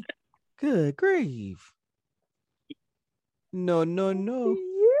 lady? Good grief. No.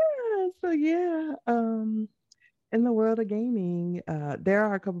 In the world of gaming, there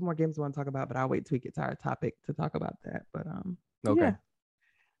are a couple more games I want to talk about, but I'll wait till we get to our topic to talk about that. But okay, yeah,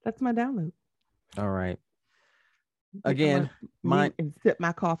 that's my download. All right. Again, mine and sip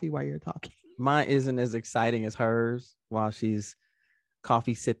my coffee while you're talking. Mine isn't as exciting as hers while she's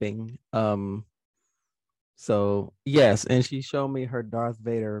coffee sipping. So yes, and she showed me her Darth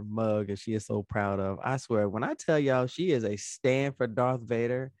Vader mug, and she is so proud of. I swear, when I tell y'all she is a stand for Darth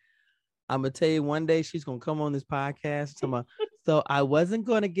Vader, I'm gonna tell you one day she's gonna come on this podcast. So I wasn't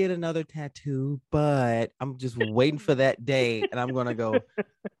gonna get another tattoo, but I'm just waiting for that day, and I'm gonna go.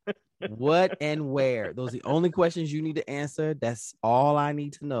 What and where? Those are the only questions you need to answer. That's all I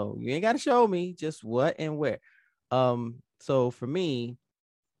need to know. You ain't got to show me, just what and where. So for me,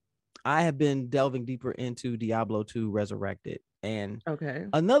 I have been delving deeper into Diablo 2 Resurrected. And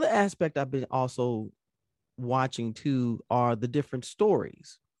another aspect I've been also watching too are the different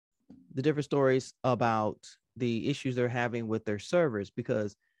stories about the issues they're having with their servers,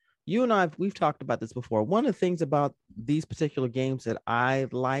 because you and we've talked about this before. One of the things about these particular games that I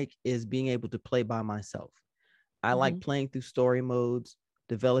like is being able to play by myself. I like playing through story modes,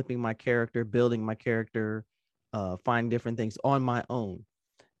 developing my character, building my character, finding different things on my own.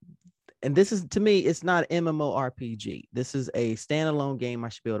 And this is, to me, it's not MMORPG. This is a standalone game I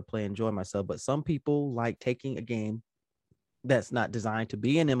should be able to play and enjoy myself. But some people like taking a game that's not designed to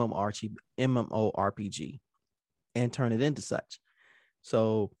be an MMORPG and turn it into such.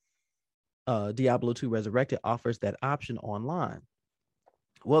 So Diablo 2 Resurrected offers that option online.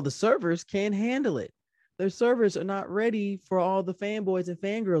 Well, the servers can't handle it. Their servers are not ready for all the fanboys and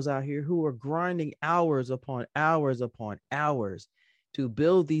fangirls out here who are grinding hours upon hours upon hours to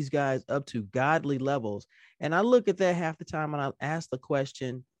build these guys up to godly levels. And I look at that half the time and I ask the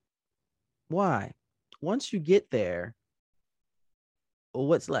question, why? Once you get there,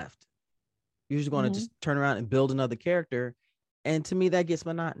 what's left? You're just going to just turn around and build another character. And to me, that gets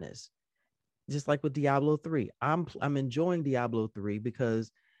monotonous. Just like with Diablo 3. I'm enjoying Diablo 3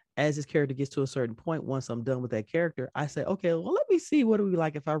 because as this character gets to a certain point, once I'm done with that character, I say, okay, well, let me see what it would be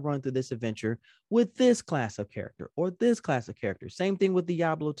like if I run through this adventure with this class of character or this class of character. Same thing with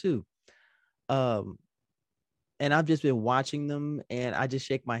Diablo 2. And I've just been watching them and I just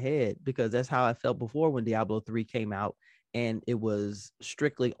shake my head because that's how I felt before when Diablo 3 came out and it was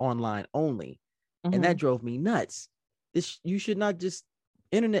strictly online only. And that drove me nuts. You should not just,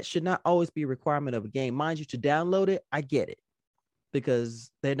 internet should not always be a requirement of a game. Mind you, to download it, I get it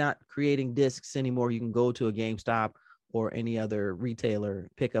because they're not creating discs anymore. You can go to a GameStop or any other retailer,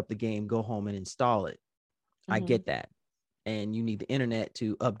 pick up the game, go home and install it. I get that. And you need the internet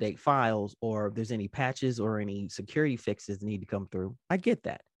to update files, or if there's any patches or any security fixes that need to come through. I get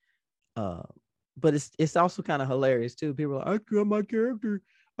that. But it's also kind of hilarious too. People are like, my character,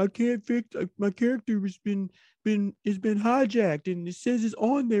 I can't fix my character has been hijacked and it says it's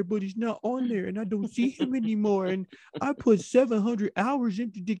on there, but he's not on there, and I don't see him anymore. And I put 700 hours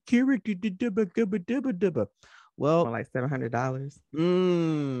into the character. Well, like $700.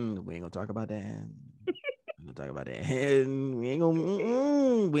 We ain't gonna talk about that. We'll talk about that. We ain't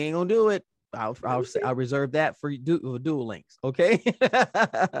gonna do it. I'll reserve that for Duel Links. Okay.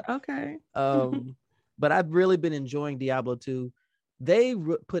 Okay. But I've really been enjoying Diablo 2. They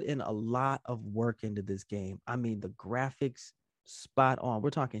put in a lot of work into this game. I mean, the graphics spot on.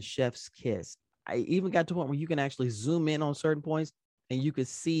 We're talking chef's kiss. I even got to a point where you can actually zoom in on certain points and you could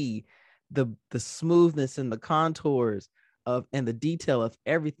see the smoothness and the contours of and the detail of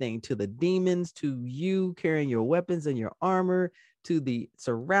everything, to the demons, to you carrying your weapons and your armor, to the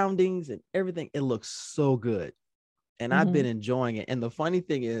surroundings and everything. It looks so good. And I've been enjoying it. And the funny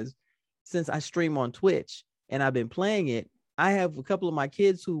thing is, since I stream on Twitch and I've been playing it, I have a couple of my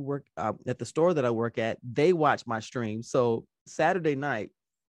kids who work at the store that I work at. They watch my stream. So Saturday night,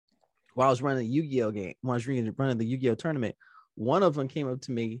 while I was running the Yu-Gi-Oh game, when I was running the Yu-Gi-Oh tournament, one of them came up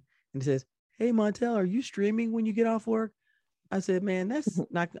to me and says, "Hey, Montel, are you streaming when you get off work?" I said, "Man, that's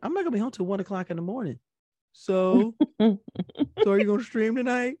not, I'm not gonna be home till 1 o'clock in the morning. So, so are you gonna stream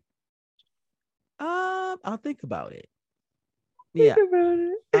tonight?" I'll think about it. Yeah.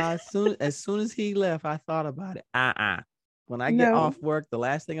 As soon as he left, I thought about it. When I get off work, the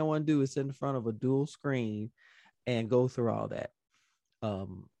last thing I want to do is sit in front of a dual screen and go through all that.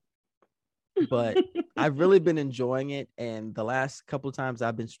 But I've really been enjoying it, and the last couple of times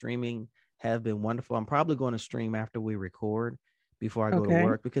I've been streaming have been wonderful. I'm probably going to stream after we record before I go to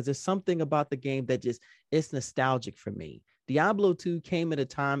work, because there's something about the game that just, it's nostalgic for me. Diablo 2 came at a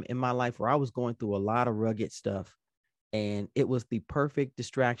time in my life where I was going through a lot of rugged stuff, and it was the perfect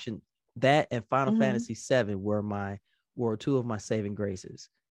distraction. That and Final Fantasy 7 were two of my saving graces.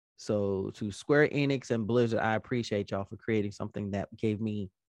 So to Square Enix and Blizzard, I appreciate y'all for creating something that gave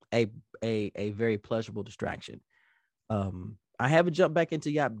me a very pleasurable distraction. I haven't jumped back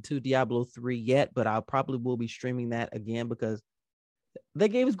into Diablo 3 yet, but I probably will be streaming that again because that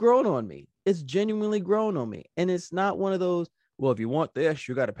game has grown on me. It's genuinely grown on me. And it's not one of those, well, if you want this,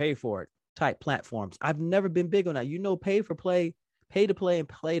 you got to pay for it type platforms. I've never been big on that. Pay to play, and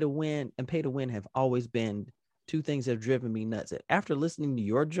play to win, and pay to win have always been two things that have driven me nuts. After listening to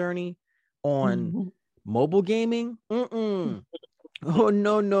your journey on mobile gaming, oh,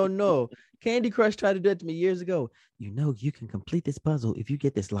 no. Candy Crush tried to do it to me years ago. You can complete this puzzle if you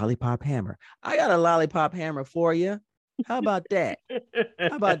get this lollipop hammer. I got a lollipop hammer for you. How about that?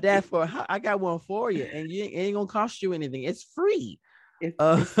 I got one for you, and it ain't gonna cost you anything. It's free. It's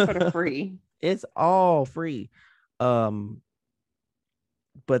sort of free. It's all free. But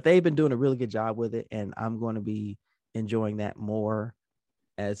they've been doing a really good job with it, and I'm going to be enjoying that more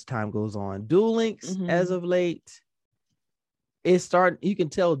as time goes on. Duel Links, as of late, you can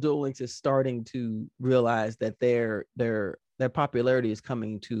tell Duel Links is starting to realize that their popularity is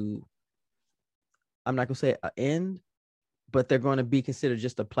coming to, I'm not gonna say an end, but they're going to be considered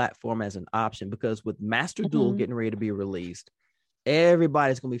just a platform as an option, because with Master Duel getting ready to be released,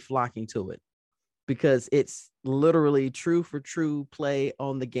 everybody's going to be flocking to it because it's literally true for true play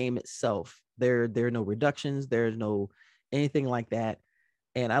on the game itself. There are no reductions. There's no anything like that.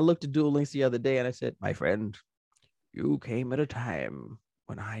 And I looked at Duel Links the other day and I said, "My friend, you came at a time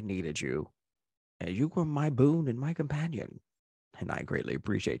when I needed you, and you were my boon and my companion, and I greatly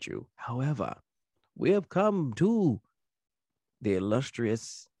appreciate you. However, we have come to the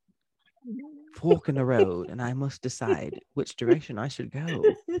illustrious fork in the road, and I must decide which direction I should go."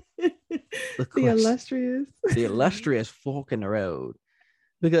 The illustrious fork in the road.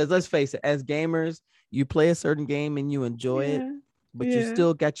 Because let's face it, as gamers, you play a certain game and you enjoy it, but you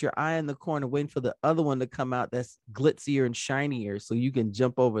still got your eye in the corner waiting for the other one to come out that's glitzier and shinier so you can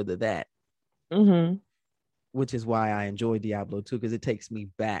jump over to that. which is why I enjoy Diablo 2, because it takes me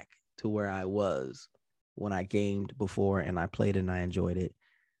back to where I was when I gamed before, and I played it and I enjoyed it.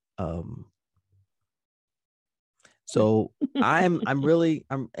 So I'm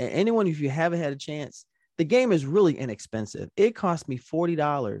anyone, if you haven't had a chance, the game is really inexpensive. It cost me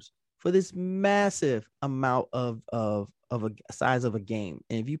 $40 for this massive amount of a size of a game.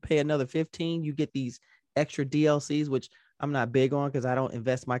 And if you pay another 15, you get these extra DLCs, which I'm not big on because I don't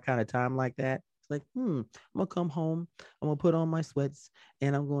invest my kind of time like that. It's like, I'm gonna come home, I'm gonna put on my sweats,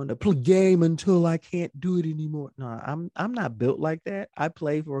 and I'm going to play game until I can't do it anymore. No, I'm not built like that. I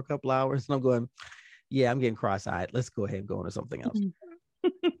play for a couple hours and I'm going, yeah, I'm getting cross-eyed. Let's go ahead and go into something else.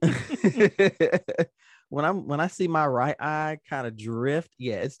 When I see my right eye kind of drift,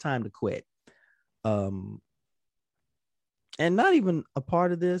 yeah, it's time to quit. And not even a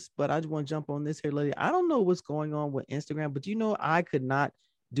part of this, but I just want to jump on this here, lady. I don't know what's going on with Instagram, but I could not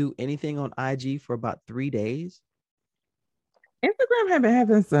do anything on IG for about 3 days. Instagram have been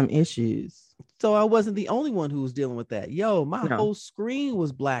having some issues. So I wasn't the only one who was dealing with that. My whole screen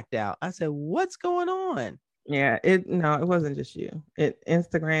was blacked out. I said, what's going on? Yeah, it wasn't just you.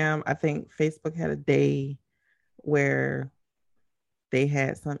 Instagram, I think Facebook had a day where they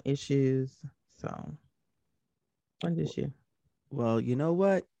had some issues. So it wasn't just you. Well, you know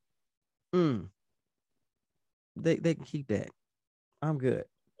what? They can keep that. I'm good.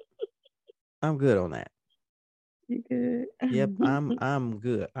 I'm good on that. You good? Yep, I'm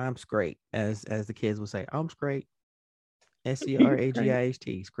good. I'm straight, as the kids would say. I'm straight.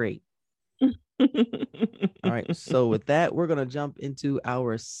 SCRAGIHT. Straight. All right. So with that, we're gonna jump into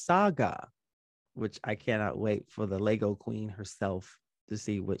our saga, which I cannot wait for the Lego Queen herself to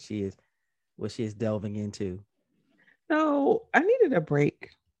see what she is delving into. So I needed a break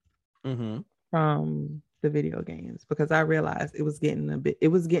from the video games because I realized it was getting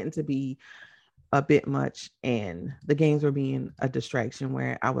to be a bit much, and the games were being a distraction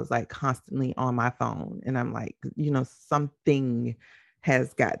where I was like constantly on my phone, and I'm like, something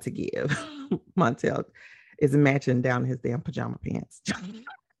has got to give. Montel is matching down his damn pajama pants.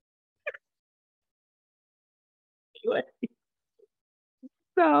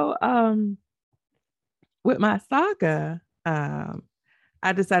 So with my saga,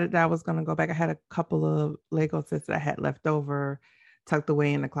 I decided that I was going to go back. I had a couple of Lego sets that I had left over, tucked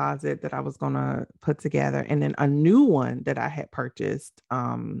away in the closet, that I was going to put together. And then a new one that I had purchased.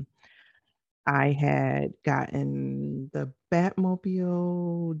 I had gotten the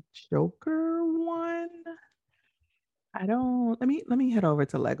Batmobile Joker one. Let me head over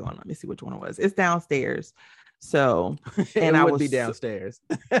to Lego and let me see which one it was. It's downstairs. So, and I would be downstairs.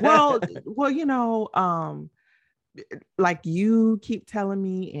 well, like you keep telling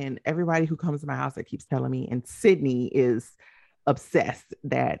me, and everybody who comes to my house that keeps telling me, and Sydney is obsessed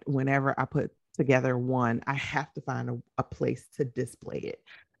that whenever I put together one, I have to find a place to display it.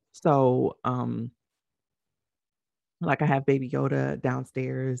 So, like I have Baby Yoda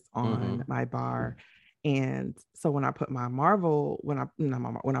downstairs on my bar. And so when I put my when I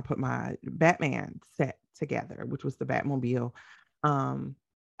put my Batman set together, which was the Batmobile, I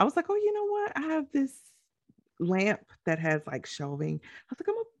was like, oh, you know what? I have this lamp that has like shelving. I was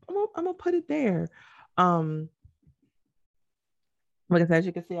like, I'm gonna put it there. Like as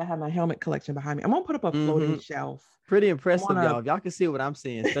you can see, I have my helmet collection behind me. I'm gonna put up a floating shelf. Pretty impressive, y'all. If y'all can see what I'm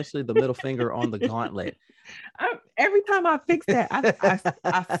seeing, especially the middle finger on the gauntlet. Every time I fix that,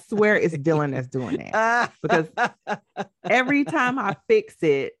 I swear it's Dylan that's doing that. Because every time I fix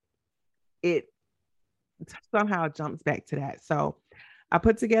it, it somehow jumps back to that. So I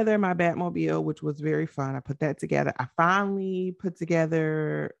put together my Batmobile, which was very fun. I put that together. I finally put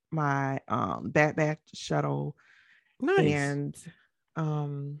together my Bat shuttle. Nice. And I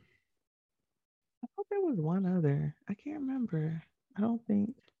thought there was one other. I can't remember. I don't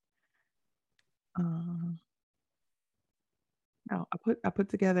think. No, I put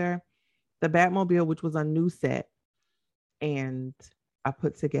together the Batmobile, which was a new set, and I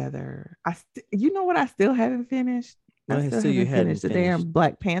put together. You know what? I still haven't finished. I still haven't finished the damn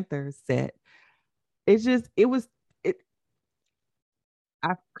Black Panther set. I've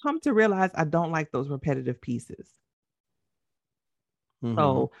come to realize I don't like those repetitive pieces.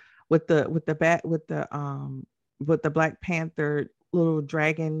 So with the Black Panther little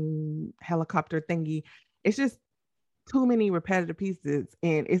dragon helicopter thingy, it's just too many repetitive pieces,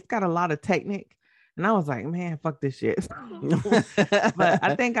 and it's got a lot of technique. And I was like, man, fuck this shit. But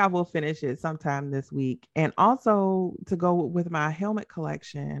I think I will finish it sometime this week. And also to go with my helmet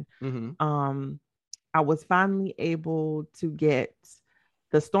collection, I was finally able to get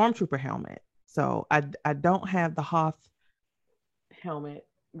the Stormtrooper helmet. So I don't have the Hoth helmet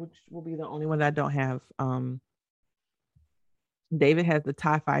which will be the only one that I don't have. David has the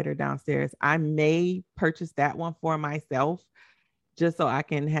TIE Fighter downstairs. I may purchase that one for myself just so I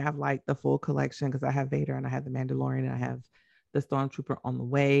can have like the full collection, because I have Vader and I have the Mandalorian and I have the Stormtrooper on the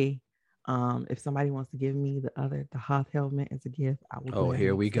way. If somebody wants to give me the Hoth helmet as a gift, I will. Oh,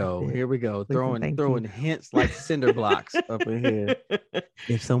 here we go. It. Here we go. Listen, throwing hints like cinder blocks up in here.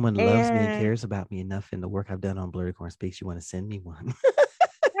 If someone loves me and cares about me enough in the work I've done on Blurticorn Speaks, you want to send me one?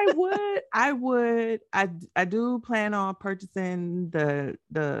 I would. I do plan on purchasing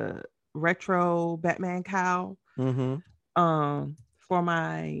the retro Batman cowl. For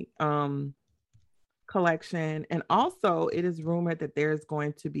my collection. And also it is rumored that there's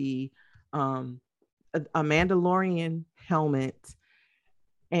going to be a Mandalorian helmet,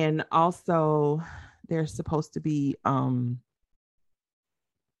 and also there's supposed to be Luke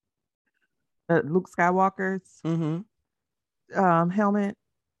Skywalker's helmet.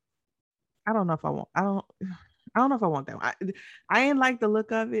 I don't know if I want that one. I ain't like the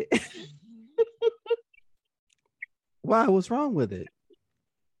look of it. Why? What's wrong with it?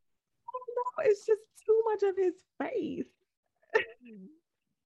 I don't know. It's just too much of his face.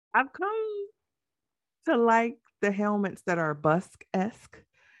 I've come to like the helmets that are Busk-esque.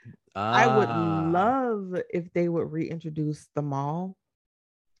 I would love if they would reintroduce the Maul.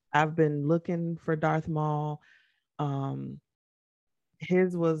 I've been looking for Darth Maul.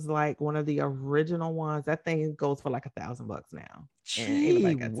 His was like one of the original ones. That thing goes for like $1,000 now. Gee,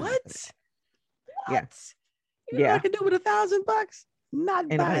 what? Yeah. You know what I can do with $1,000? Not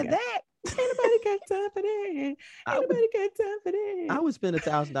buy that. Anybody got time for that? Anybody got time for that? I would spend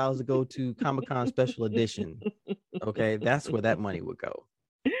 $1,000 to go to Comic-Con Special Edition. Okay, that's where that money would go.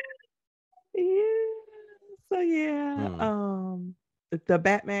 Yeah. So yeah, the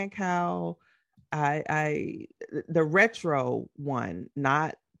Batman cowl, the retro one,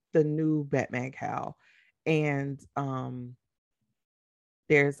 not the new Batman cowl, and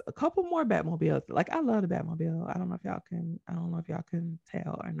there's a couple more Batmobiles. Like, I love the Batmobile. I don't know if y'all can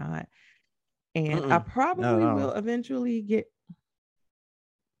tell or not. And I probably will eventually get.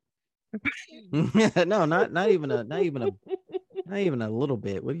 No, not even a little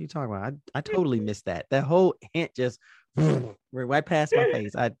bit. What are you talking about? I totally missed that. That whole hint just right past my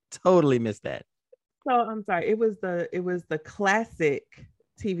face. I totally missed that. So I'm sorry. It was the classic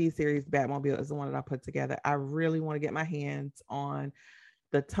TV series Batmobile is the one that I put together. I really want to get my hands on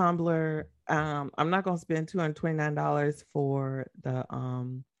the Tumblr. I'm not gonna spend $229 for the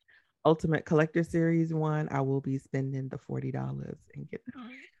Ultimate Collector Series one. I will be spending the $40 and get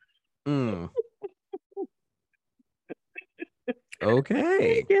that.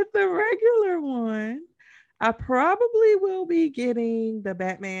 Okay. Get the regular one. I probably will be getting the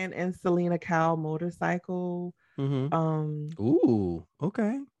Batman and Selena Kyle motorcycle. Ooh,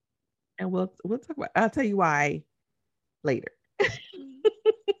 okay. And we'll talk about. I'll tell you why later.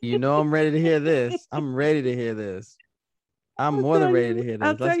 You know, I'm ready to hear this. I'm ready to hear this. I'm more than ready to hear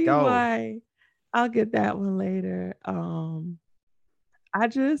this. Let's go. Why. I'll get that one later. I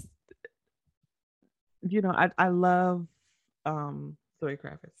just, I love Zoe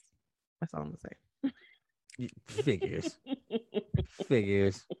Kravitz. That's all I'm gonna say. Figures.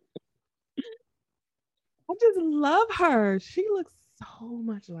 I just love her. She looks so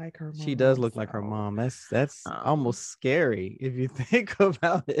much like her mom. She does look like her mom. That's almost scary if you think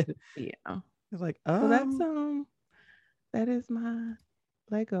about it. Yeah. It's like, so that is my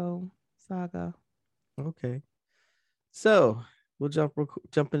Lego saga. Okay. So we'll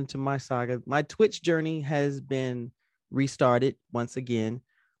jump into my saga. My Twitch journey has been restarted once again.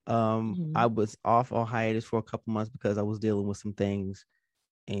 I was off on hiatus for a couple months because I was dealing with some things,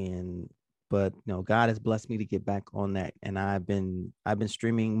 but God has blessed me to get back on that, and I've been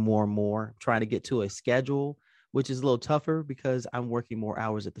streaming more and more, trying to get to a schedule, which is a little tougher because I'm working more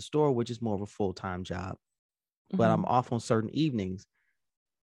hours at the store, which is more of a full-time job. But I'm off on certain evenings,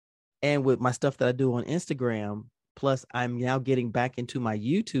 and with my stuff that I do on Instagram, plus I'm now getting back into my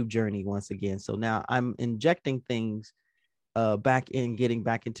YouTube journey once again. So now I'm injecting things getting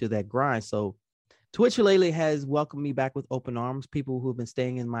back into that grind. So Twitch lately has welcomed me back with open arms. People who have been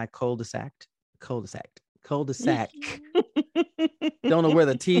staying in my cul-de-sac. Don't know where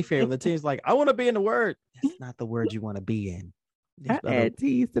the T came from. The T's like, I want to be in the word. That's not the word you want to be in. I add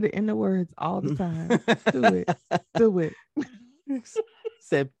T's to the end of words all the time. Do it.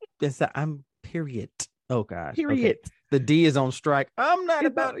 Said I'm period. Oh gosh. Period. Okay. The D is on strike. I'm not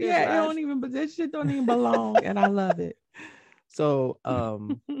about this. Yeah, that shit don't even belong, and I love it. So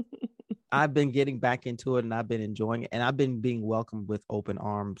I've been getting back into it, and I've been enjoying it, and I've been being welcomed with open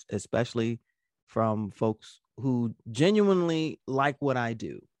arms, especially from folks who genuinely like what I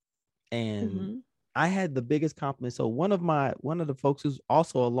do. And I had the biggest compliment. So one of the folks who's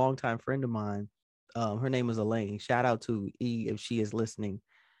also a longtime friend of mine, her name is Elaine. Shout out to E if she is listening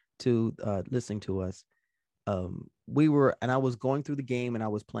to us. I was going through the game and I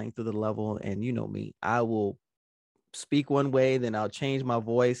was playing through the level, and you know me, I will speak one way, then I'll change my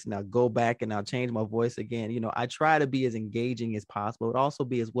voice, and I'll go back and I'll change my voice again. I try to be as engaging as possible, but also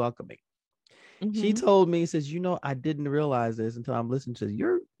be as welcoming. She told me, says, I didn't realize this until I'm listening to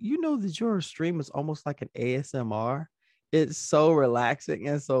that your stream is almost like an ASMR. It's so relaxing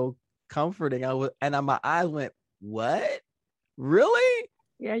and so comforting. My eyes went, what? Really?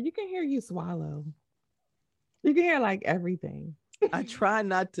 Yeah, you can hear you swallow. You can hear like everything. I try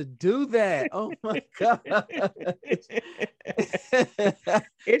not to do that. Oh my God.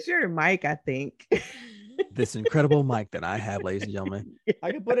 It's your mic, I think. This incredible mic that I have, ladies and gentlemen.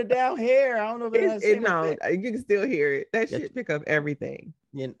 I can put it down here. I don't know if you can still hear it. That shit pick up everything.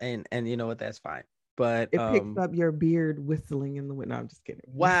 And you know what? That's fine. But it picks up your beard whistling in the wind. No, I'm just kidding.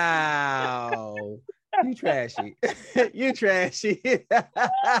 Wow. You trashy. You trashy.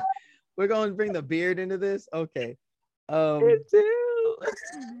 We're going to bring the beard into this. Okay. It too.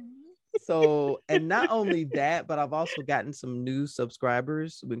 So, and not only that, but I've also gotten some new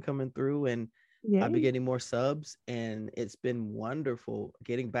subscribers who've been coming through, and I've been getting more subs, and it's been wonderful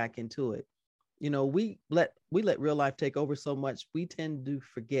getting back into it. We let real life take over so much, we tend to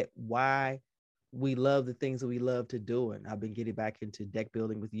forget why we love the things that we love to do. And I've been getting back into deck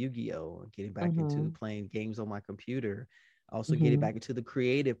building with Yu-Gi-Oh, and getting back into playing games on my computer, also getting back into the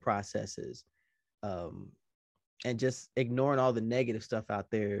creative processes, and just ignoring all the negative stuff out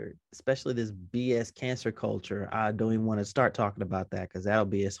there, especially this BS cancer culture. I don't even want to start talking about that because that'll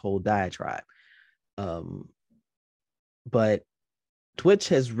be its whole diatribe. But Twitch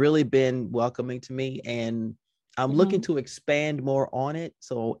has really been welcoming to me, and I'm looking to expand more on it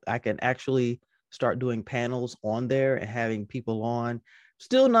so I can actually start doing panels on there and having people on.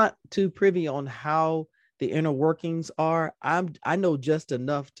 Still not too privy on how the inner workings are. I know just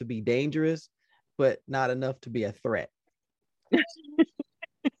enough to be dangerous, but not enough to be a threat.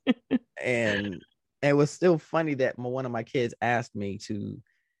 And it was still funny that one of my kids asked me to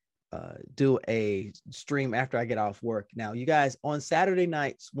do a stream after I get off work. Now, you guys, on Saturday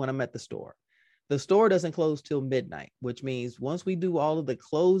nights when I'm at the store doesn't close till midnight, which means once we do all of the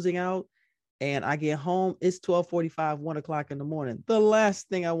closing out and I get home, it's 12:45, 1 o'clock in the morning. The last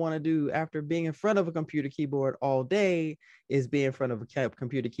thing I want to do after being in front of a computer keyboard all day is be in front of a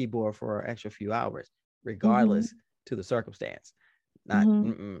computer keyboard for an extra few hours, regardless to the circumstance. Not,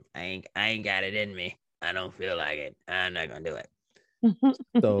 I ain't got it in me. I don't feel like it. I'm not going to do it.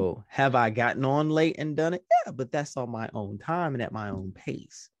 So have I gotten on late and done it? Yeah, but that's on my own time and at my own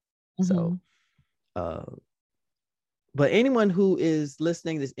pace. So, but anyone who is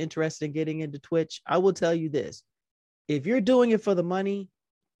listening that's interested in getting into Twitch, I will tell you this. If you're doing it for the money,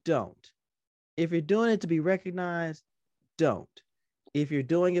 don't. If you're doing it to be recognized, don't. If you're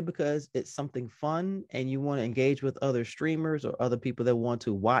doing it because it's something fun and you want to engage with other streamers or other people that want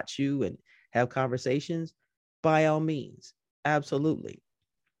to watch you and have conversations, by all means, absolutely.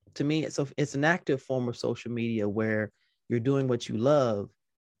 To me, it's an active form of social media where you're doing what you love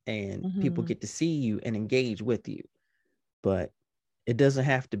and people get to see you and engage with you. But it doesn't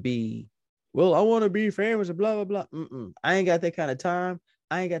have to be, well, I want to be famous and blah, blah, blah. I ain't got that kind of time.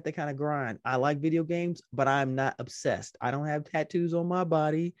 I ain't got that kind of grind. I like video games, but I'm not obsessed. I don't have tattoos on my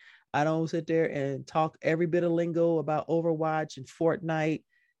body. I don't sit there and talk every bit of lingo about Overwatch and Fortnite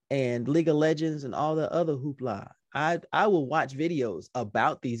and League of Legends and all the other hoopla. I will watch videos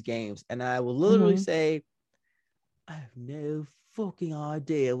about these games and I will literally say, I have no fucking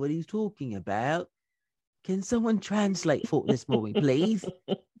idea what he's talking about. Can someone translate for this movie, please?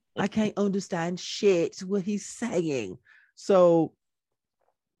 I can't understand shit what he's saying. So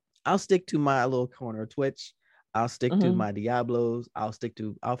I'll stick to my little corner of Twitch. I'll stick to my Diablos. I'll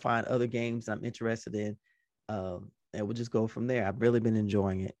find other games I'm interested in. And we'll just go from there. I've really been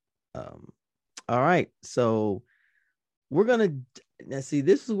enjoying it. All right. So we're going to see,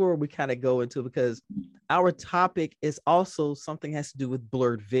 this is where we kind of go into, because our topic is also something has to do with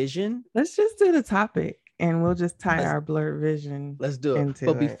blurred vision. Let's just do the topic and we'll just tie our blurred vision. Let's do it.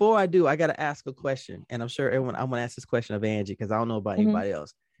 But before I do, I got to ask a question. And I'm sure everyone, I'm going to ask this question of Angie because I don't know about anybody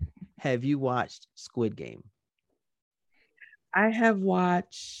else. Have you watched Squid Game? I have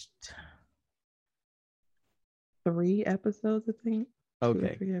watched 3 episodes, I think.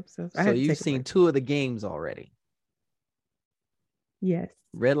 Okay. 3 episodes. So you've seen 2 of the games already? Yes.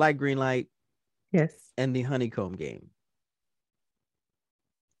 Red light, green light. Yes. And the honeycomb game.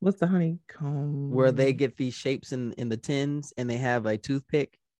 What's the honeycomb? Where they get these shapes in the tins, and they have a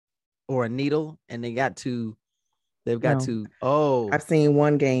toothpick or a needle, and they've got to. Oh, I've seen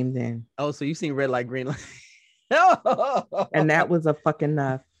one game then. Oh, so you've seen red light, green light. And that was a fucking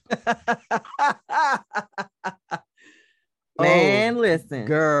enough. Man, listen.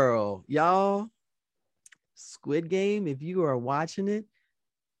 Girl, y'all, Squid Game, if you are watching it,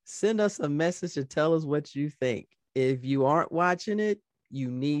 send us a message to tell us what you think. If you aren't watching it, you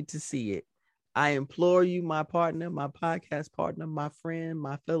need to see it. I implore you, my partner, my podcast partner, my friend,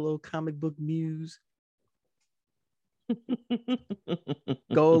 my fellow comic book muse,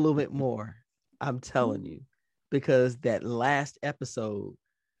 go a little bit more. I'm telling you, because that last episode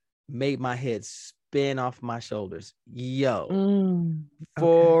made my head spin off my shoulders.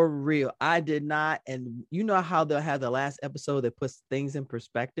 For real. I did not. And you know how they'll have the last episode that puts things in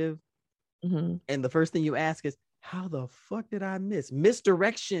perspective. Mm-hmm. And the first thing you ask is, how the fuck did I miss?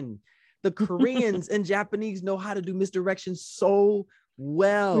 Misdirection. The Koreans and Japanese know how to do misdirection so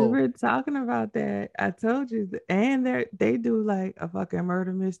well. We were talking about that. I told you. And they do like a fucking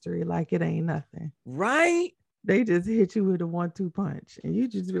murder mystery like it ain't nothing. Right? They just hit you with a 1-2 punch. And you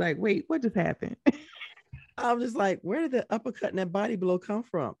just be like, wait, what just happened? I'm just like, where did the uppercut and that body blow come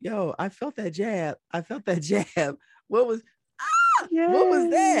from? Yo, I felt that jab. What was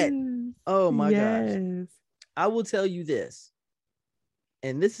that? Oh my gosh. I will tell you this,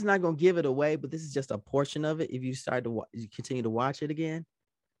 and this is not going to give it away, but this is just a portion of it. If you you continue to watch it again,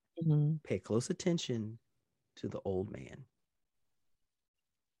 pay close attention to the old man.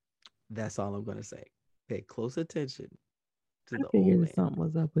 That's all I'm going to say. Pay close attention to the old man. Something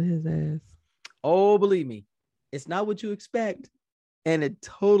was up with his ass. Oh, believe me, it's not what you expect, and it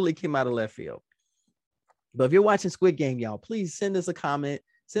totally came out of left field. But if you're watching Squid Game, y'all, please send us a comment,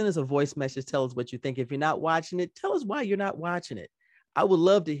 send us a voice message, tell us what you think. If you're not watching it, tell us why you're not watching it. I would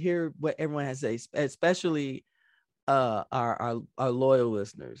love to hear what everyone has to say, especially our loyal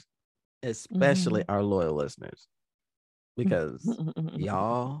listeners, our loyal listeners, because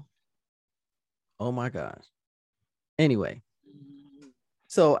y'all, oh my gosh. Anyway,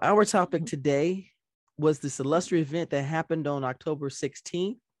 so our topic today was this illustrious event that happened on October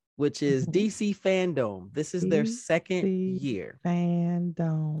 16th, which is DC Fandome. This is their second year.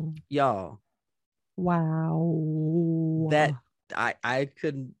 Fandome. Y'all. Wow. That I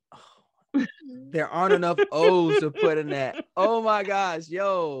couldn't. Oh, there aren't enough O's to put in that. Oh my gosh,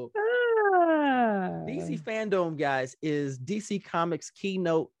 yo. DC Fandome, guys, is DC Comics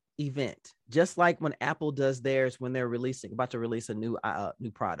keynote event. Just like when Apple does theirs when they're about to release a new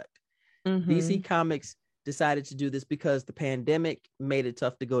product. DC Comics decided to do this because the pandemic made it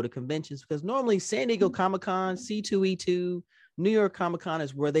tough to go to conventions, because normally San Diego Comic-Con, C2E2, New York Comic-Con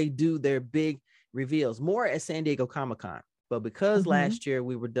is where they do their big reveals, more at San Diego Comic-Con. But because last year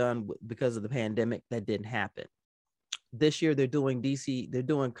we were done because of the pandemic, that didn't happen. This year they're doing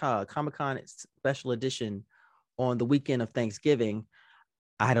Comic-Con special edition on the weekend of Thanksgiving.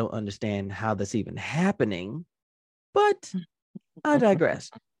 I don't understand how that's even happening, but I digress.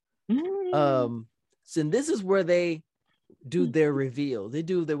 So this is where they do their reveal. They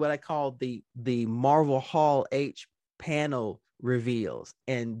do what I call the Marvel Hall H panel reveals,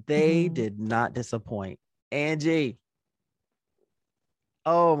 and they did not disappoint. Angie,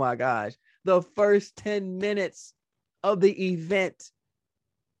 oh my gosh, the first 10 minutes of the event,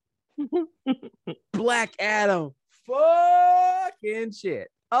 Black Adam, fucking shit.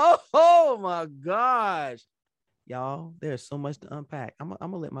 Oh my gosh. Y'all, there's so much to unpack. I'm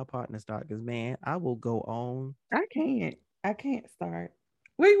gonna let my partner start, because man, I will go on. I can't start.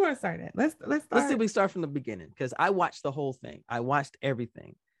 Where you want to start at? Let's start. Let's see. We start from the beginning, because I watched the whole thing. I watched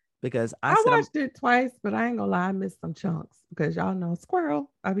everything, because I watched it twice, but I ain't gonna lie, I missed some chunks, because y'all know squirrel.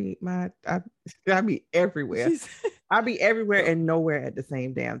 I be everywhere. I be everywhere and nowhere at the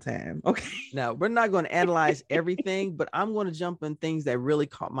same damn time. Okay. Now we're not going to analyze everything, but I'm going to jump in things that really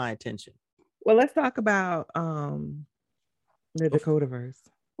caught my attention. Well, let's talk about the Dakotaverse.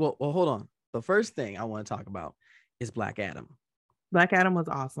 Well, hold on. The first thing I want to talk about is Black Adam. Black Adam was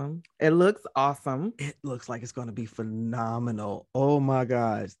awesome. It looks awesome. It looks like it's going to be phenomenal. Oh my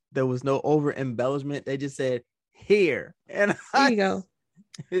gosh. There was no over embellishment. They just said, here. And there you go.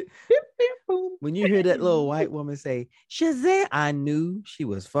 When you hear that little white woman say, Shazam, I knew she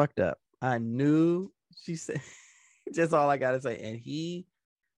was fucked up. I knew she said, just all I got to say. And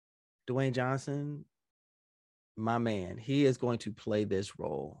Dwayne Johnson, my man, he is going to play this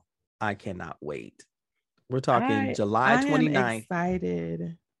role. I cannot wait. We're talking July 29th. I'm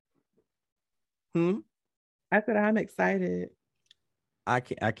excited. I said I'm excited. I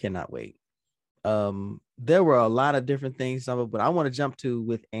cannot wait. there were a lot of different things, but I want to jump to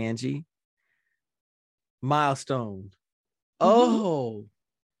with Angie. Milestone. Oh,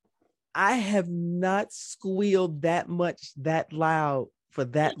 I have not squealed that much, that loud for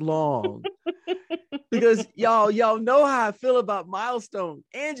that long. Because y'all know how I feel about Milestone.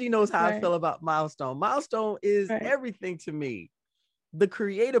 Angie knows how I feel about Milestone. Milestone is everything to me. The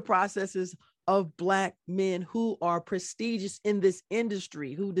creative processes of Black men who are prestigious in this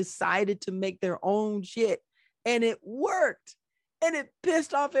industry, who decided to make their own shit, and it worked. And it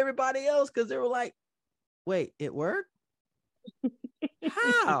pissed off everybody else because they were like, wait, it worked?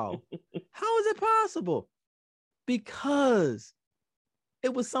 How? How is it possible? Because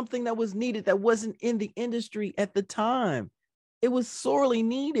it was something that was needed that wasn't in the industry at the time. It was sorely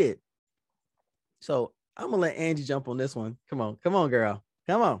needed. So I'm gonna let Angie jump on this one. Come on, girl.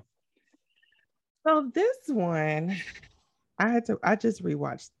 Come on. So this one, I just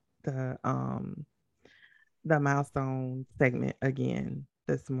rewatched the Milestone segment again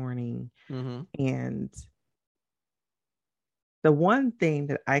this morning. And the one thing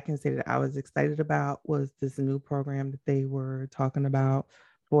that I can say that I was excited about was this new program that they were talking about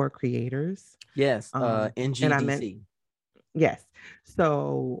for creators. Yes, NGDC. Yes.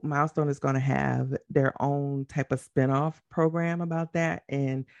 So Milestone is going to have their own type of spinoff program about that.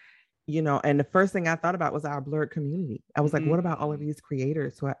 And, you know, and the first thing I thought about was our blurred community. I was like, what about all of these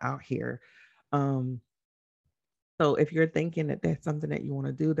creators who are out here? So if you're thinking that that's something that you want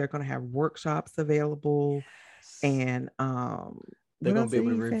to do, they're going to have workshops available. And they're going to be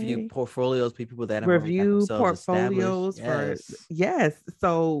able to review portfolios, people that review portfolios for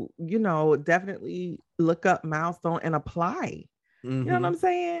So, you know, definitely look up Milestone and apply. You know what I'm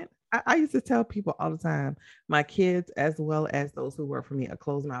saying? I used to tell people all the time, my kids, as well as those who work for me, a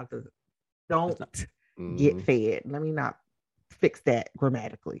closed mouth don't get fed. Let me not fix that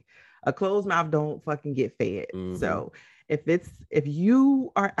grammatically. A closed mouth don't fucking get fed. So if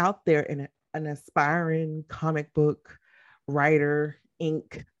you are out there in an aspiring comic book writer,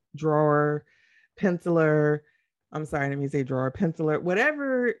 ink drawer, penciler, I'm sorry, let me say drawer, penciler,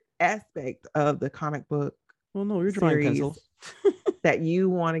 whatever aspect of the comic book you're drawing pencils that you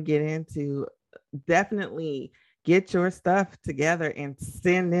want to get into, definitely get your stuff together and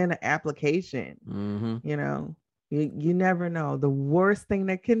send in an application. You know, you never know. The worst thing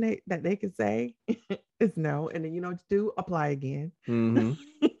that they can say is no, and then you know what to do, apply again.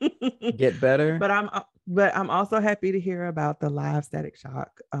 Get better. But I'm also happy to hear about the live Static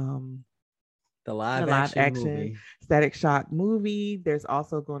Shock the live action movie. Static Shock movie. There's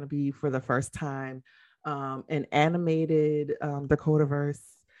also going to be, for the first time, an animated Dakotaverse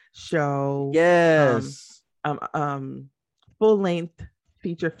show. Yes. Full length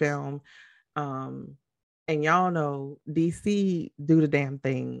feature film. And y'all know DC do the damn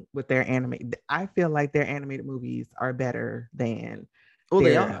thing with their anime. I feel like their animated movies are better than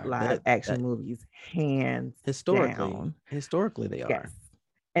they are live action movies, hands down. Historically, they are.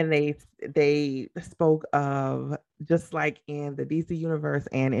 And they spoke of, just like in the DC universe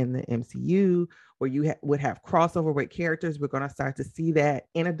and in the MCU, where you would have crossover with characters. We're going to start to see that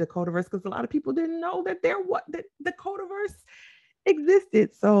in a Dakotaverse, because a lot of people didn't know that the Dakotaverse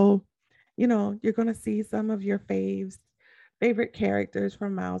existed. So, you know, you're going to see some of your favorite characters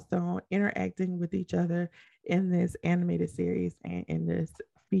from Milestone interacting with each other in this animated series and in this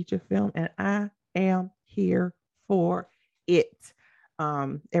feature film. And I am here for it.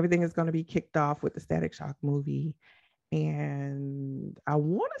 Everything is going to be kicked off with the Static Shock movie. And I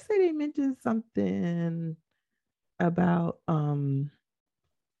want to say they mentioned something about,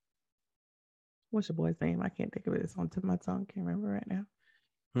 what's your boy's name? I can't think of it. It's on tip of my tongue. Can't remember right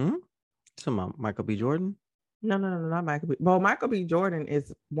now. Some Michael B. Jordan? No, not Michael B. Well, Michael B. Jordan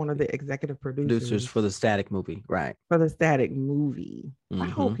is one of the executive producers for the Static movie, right? For the Static movie. I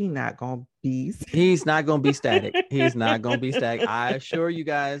hope he's not gonna be. He's not gonna be Static. He's not gonna be Static. I assure you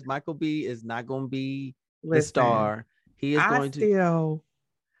guys, Michael B. is not gonna be the star. He is going to. I still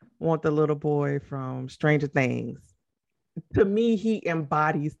want the little boy from Stranger Things. To me, he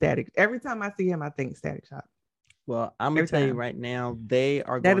embodies Static. Every time I see him, I think Static Shock. Well, I'm gonna tell you right now, they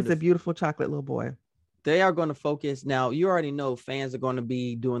are. That is a beautiful chocolate little boy. They are going to focus. Now, you already know fans are going to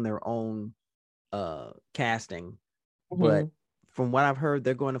be doing their own casting, but from what I've heard,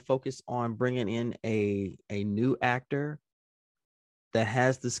 they're going to focus on bringing in a new actor that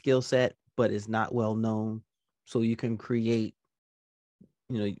has the skill set but is not well known, so you can create,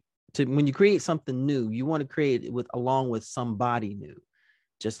 when you create something new, you want to create it along with somebody new,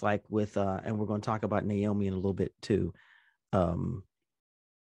 just like with and we're going to talk about Naomi in a little bit too.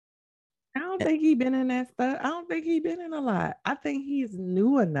 I don't think he's been in that stuff. I don't think he's been in a lot. I think he's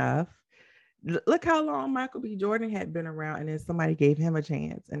new enough Look how long Michael B. Jordan had been around, and then somebody gave him a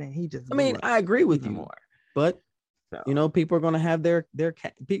chance, and then he just. I mean, I agree with you more. But people are going to have their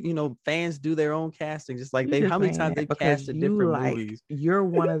fans do their own casting, just like how many times they've casted different movies. You're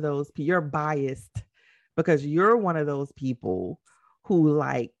one of those. You're biased because you're one of those people who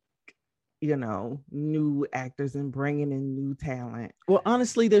like new actors and bringing in new talent. Well,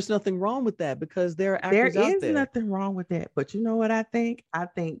 honestly, there's nothing wrong with that because there are actors out there. There is nothing wrong with that. But you know what I think? I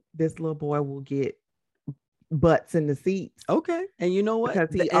think this little boy will get butts in the seats. Okay. And you know what?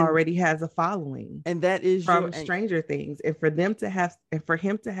 Because he already has a following. And that is from Stranger Things. And for him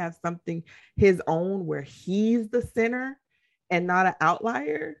to have something his own where he's the center and not an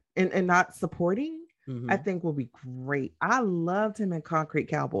outlier and not supporting, I think will be great. I loved him in Concrete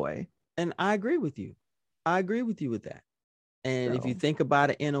Cowboy. And I agree with you. I agree with you with that. And if you think about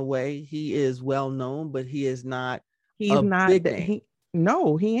it in a way, he is well known, but he is not. He's not big name.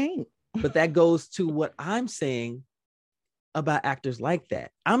 He ain't. But that goes to what I'm saying about actors like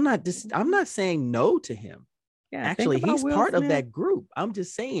that. I'm not saying no to him. Yeah, actually, he's part of that group. I'm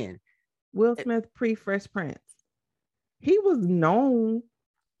just saying. Will Smith pre-Fresh Prince. He was known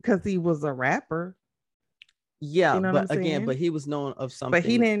because he was a rapper. Yeah, but he was known of something. But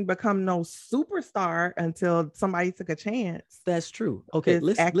he didn't become no superstar until somebody took a chance. That's true. Okay,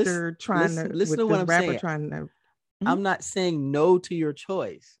 listen to what I'm saying. I'm not saying no to your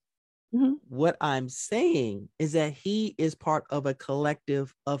choice. What I'm saying is that he is part of a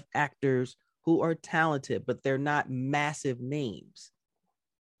collective of actors who are talented, but they're not massive names.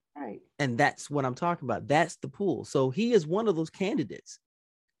 Right. And that's what I'm talking about. That's the pool. So he is one of those candidates.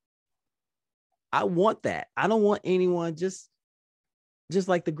 I want that. I don't want anyone just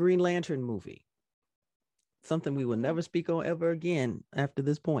like the Green Lantern movie. Something we will never speak on ever again after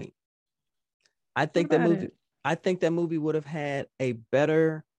this point. I think that movie would have had a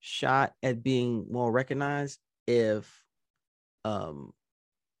better shot at being more recognized if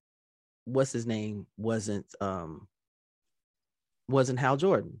what's his name wasn't Hal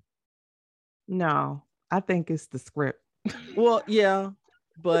Jordan. No, I think it's the script. Well, yeah,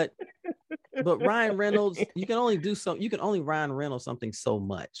 but Ryan Reynolds, you can only Ryan Reynolds something so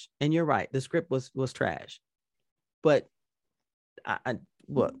much. And you're right, the script was trash. But I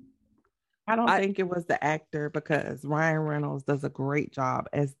don't think it was the actor, because Ryan Reynolds does a great job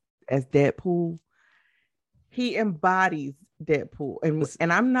as Deadpool. He embodies Deadpool.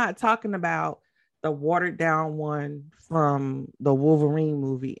 And I'm not talking about the watered down one from the Wolverine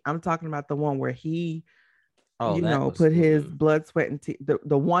movie. I'm talking about the one where he put his blood, sweat, and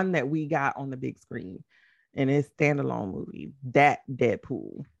the one that we got on the big screen in his standalone movie, that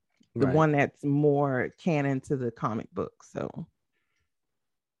Deadpool, the one that's more canon to the comic book. So,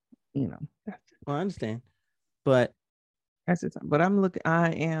 I understand, but that's it. But I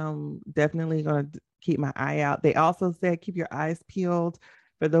am definitely going to keep my eye out. They also said keep your eyes peeled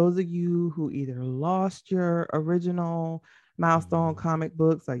for those of you who either lost your original Milestone comic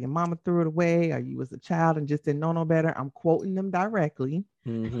books, or your mama threw it away, or you was a child and just didn't know no better. I'm quoting them directly.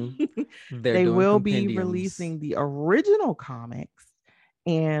 They will be releasing the original comics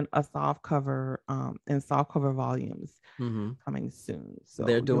and a soft cover volumes coming soon. So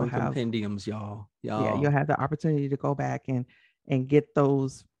they're doing compendiums, y'all. Yeah, you'll have the opportunity to go back and get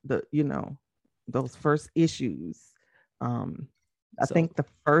those first issues. I think the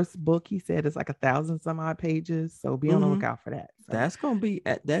first book, he said, is like 1,000 some odd pages. So be on the lookout for that. So. That's gonna be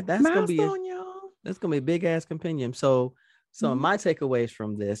a big ass compendium. So my takeaways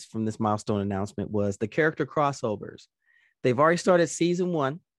from this milestone announcement was the character crossovers. They've already started season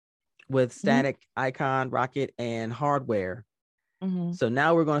 1 with Static, Icon, Rocket, and Hardware. So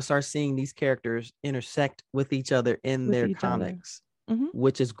now we're going to start seeing these characters intersect with each other in their comics,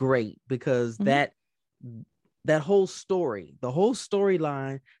 which is great because that whole story, the whole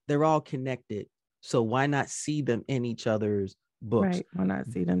storyline, they're all connected. So why not see them in each other's books? Right. Why not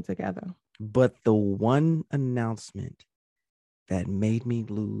see them together? But the one announcement that made me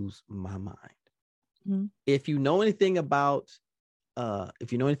lose my mind. If you know anything about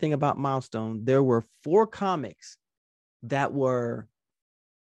Milestone, there were 4 comics that were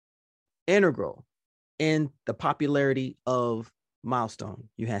integral in the popularity of Milestone.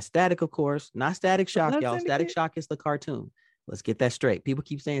 You had Static, of course, not Static Shock, y'all. Static Shock is the cartoon. Let's get that straight. People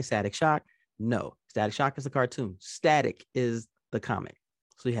keep saying Static Shock. No, Static Shock is the cartoon. Static is the comic.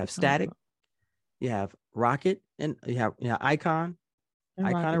 So you have Static, you have Rocket, and you have Icon,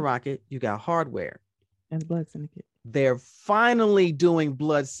 and Rocket. You got Hardware and Blood Syndicate. They're finally doing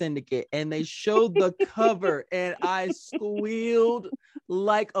Blood Syndicate, and they showed the cover, and I squealed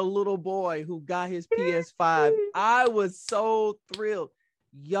like a little boy who got his PS5. I was so thrilled.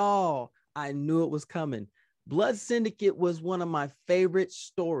 Y'all, I knew it was coming. Blood Syndicate was one of my favorite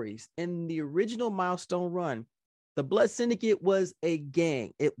stories. In the original Milestone run, the Blood Syndicate was a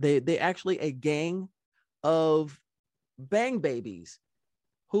gang. They actually a gang of bang babies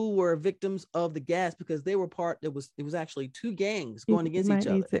who were victims of the gas because they were it was actually two gangs going against each other.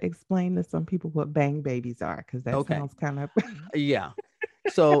 You might need to explain to some people what bang babies are, because that sounds kind of yeah.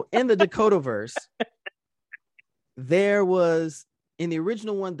 So in the Dakotaverse, there was, in the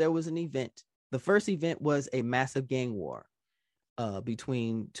original one, there was an event. The first event was a massive gang war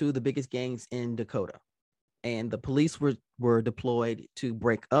between two of the biggest gangs in Dakota. And the police were deployed to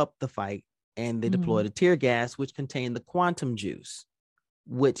break up the fight, and they deployed a tear gas, which contained the quantum juice,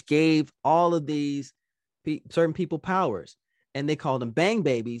 which gave all of these certain people powers. And they called them bang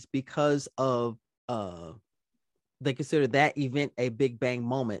babies because of they considered that event a big bang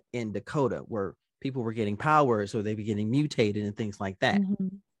moment in Dakota, where people were getting powers or they were getting mutated and things like that.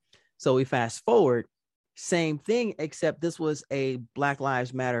 So we fast forward, same thing, except this was a Black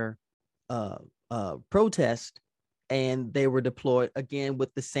Lives Matter protest, and they were deployed again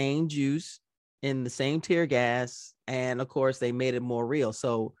with the same juice in the same tear gas, and of course they made it more real.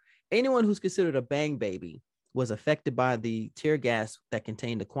 So anyone who's considered a bang baby was affected by the tear gas that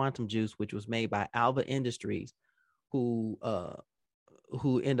contained the quantum juice, which was made by Alva Industries, who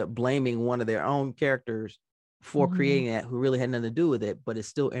end up blaming one of their own characters for creating that, who really had nothing to do with it, but it's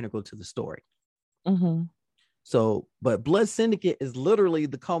still integral to the story. So, but Blood Syndicate is literally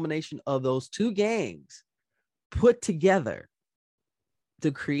the culmination of those two gangs put together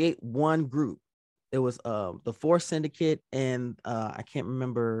to create one group. It was the Force Syndicate, and I can't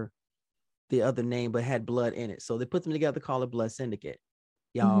remember the other name, but had blood in it. So they put them together, call it Blood Syndicate.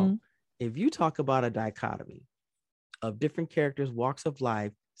 Y'all, if you talk about a dichotomy of different characters, walks of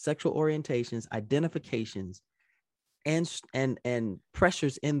life, sexual orientations, identifications, and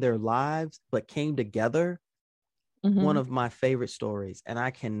pressures in their lives, but came together, one of my favorite stories. And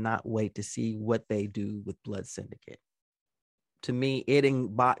I cannot wait to see what they do with Blood Syndicate. To me, it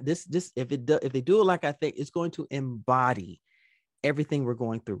this if they do it like I think, it's going to embody everything we're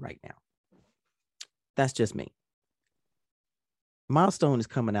going through right now. That's just me. Milestone is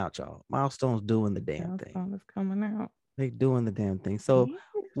coming out, y'all. Milestone's doing the damn thing. Milestone is coming out. They're doing the damn thing. So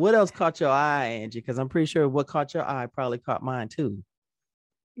what else caught your eye, Angie? Because I'm pretty sure what caught your eye probably caught mine too.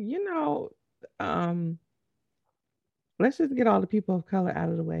 You know, let's just get all the people of color out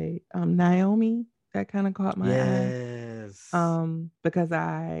of the way. Naomi, that kind of caught my eye. Because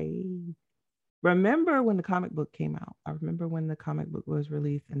I remember when the comic book came out. I remember when the comic book was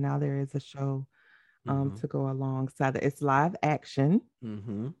released, and now there is a show to go alongside it. It's live action.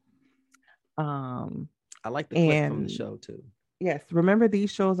 I like the clip from the show too. Yes, remember these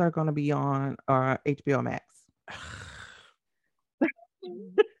shows are going to be on HBO Max.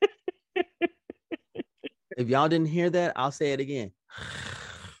 If y'all didn't hear that, I'll say it again.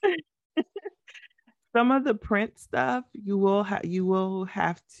 Some of the print stuff you will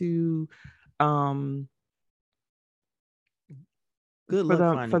have to good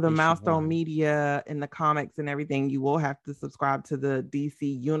luck for the Milestone Media and the comics and everything. You will have to subscribe to the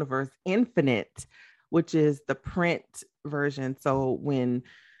DC Universe Infinite, which is the print version. So when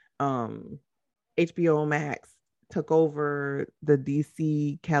HBO Max took over the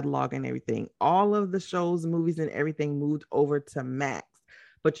DC catalog and everything, all of the shows, movies, and everything moved over to Max,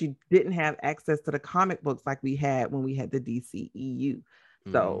 but you didn't have access to the comic books like we had when we had the DCEU.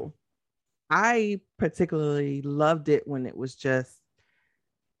 So I particularly loved it when it was just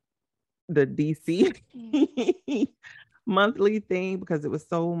the DC monthly thing, because it was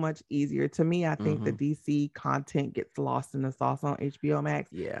so much easier to me. I think the DC content gets lost in the sauce on HBO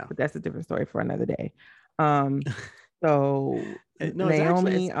Max. Yeah, but that's a different story for another day. So no,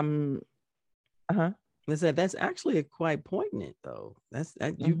 Naomi, that's actually quite poignant though. That's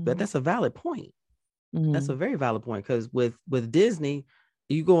a valid point. That's a very valid point, because with Disney,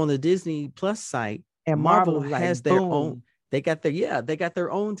 you go on the Disney Plus site, and Marvel has their own. They got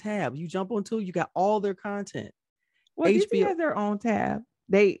their own tab. You jump onto, you got all their content. Well, HBO has their own tab.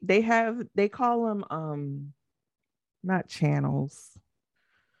 They call them not channels.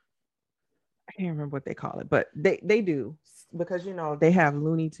 I can't remember what they call it, but they do, because they have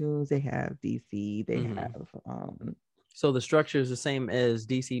Looney Tunes, they have DC, they have So the structure is the same as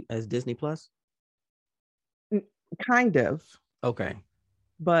Disney Plus? Kind of. Okay.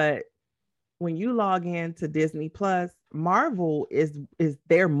 But when you log into Disney Plus, Marvel is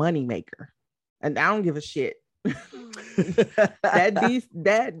their money maker, and I don't give a shit.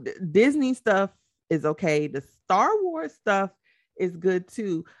 that Disney stuff is okay. The Star Wars stuff is good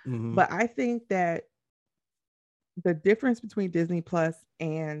too. But I think that the difference between Disney Plus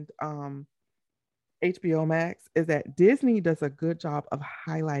and HBO Max is that Disney does a good job of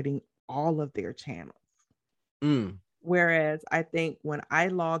highlighting all of their channels. Whereas I think when I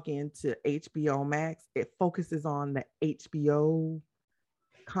log into HBO Max, it focuses on the HBO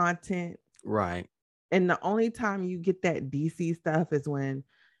content. Right. And the only time you get that DC stuff is when,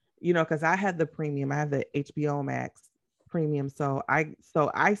 because I had the premium, I have the HBO Max premium. So I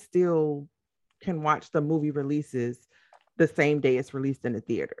still can watch the movie releases the same day it's released in the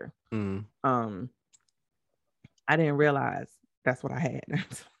theater. I didn't realize that's what I had.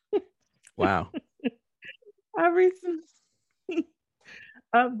 Wow. I recently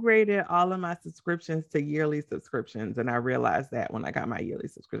upgraded all of my subscriptions to yearly subscriptions. And I realized that when I got my yearly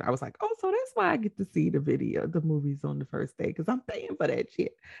subscription, I was like, oh, so that's why I get to see the movies on the first day, because I'm paying for that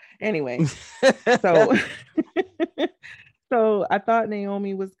shit. Anyway, so so I thought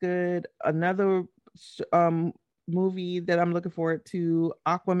Naomi was good. Another movie that I'm looking forward to,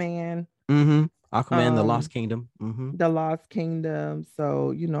 Aquaman. Aquaman, The Lost Kingdom. The Lost Kingdom.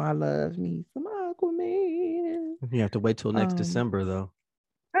 So, I love me some Aquaman. You have to wait till next December, though.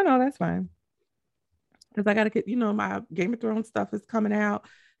 I know, that's fine. Because I got to get, my Game of Thrones stuff is coming out.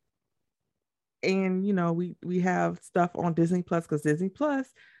 And, we have stuff on Disney Plus, because Disney Plus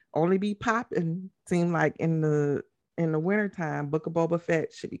only be popping, seem like in the wintertime. Book of Boba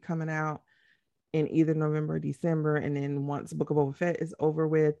Fett should be coming out in either November or December. And then once Book of Boba Fett is over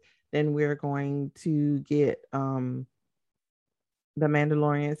with, then we're going to get The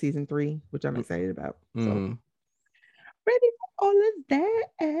Mandalorian season 3, which I'm excited about. So ready for all of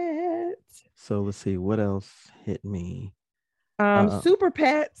that. So let's see what else hit me. Super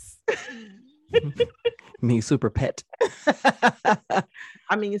Pets. Me Super Pet.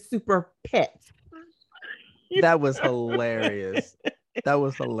 I mean Super Pet. That was hilarious. That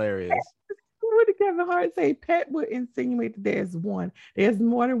was hilarious. What did Kevin Hart say? Pet would insinuate that there's one. There's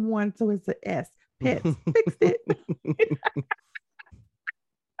more than one, so it's an S. Pets fixed it.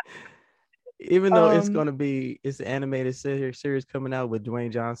 Even though it's an animated series coming out with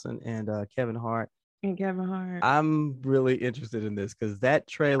Dwayne Johnson and Kevin Hart. I'm really interested in this because that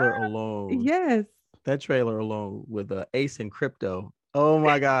trailer alone. Yes. That trailer alone with Ace and Crypto. Oh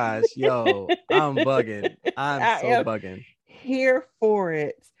my gosh, yo, I'm bugging. I'm so bugging. Here for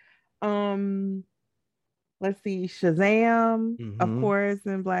it. Let's see, Shazam, of course,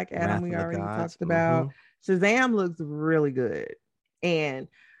 and Black Adam. We already talked about. Shazam looks really good. And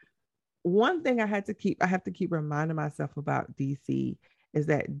one thing I have to keep reminding myself about DC is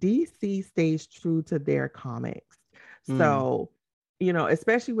that DC stays true to their comics. So,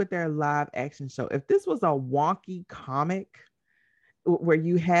 especially with their live action show, if this was a wonky comic where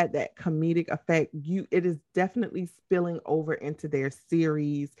you had that comedic effect, it is definitely spilling over into their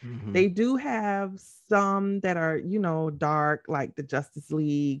series. They do have some that are, dark, like the Justice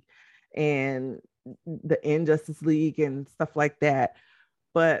League and the Injustice League and stuff like that.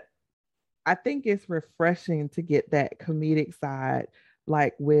 But I think it's refreshing to get that comedic side,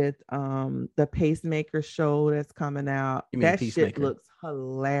 like with the Pacemaker show that's coming out. That shit looks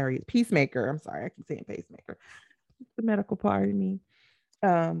hilarious. Peacemaker. I'm sorry, I keep saying Pacemaker. It's the medical part of me.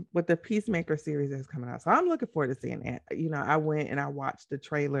 With the Peacemaker series that's coming out. So I'm looking forward to seeing that. I went and I watched the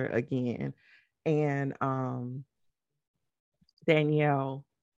trailer again, and Danielle,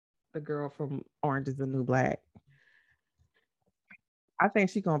 the girl from Orange is the New Black, I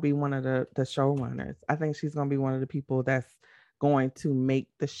think she's gonna be one of the showrunners. I think she's gonna be one of the people that's going to make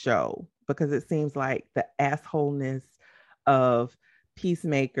the show, because it seems like the assholeness of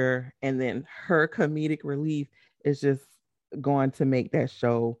Peacemaker and then her comedic relief is just going to make that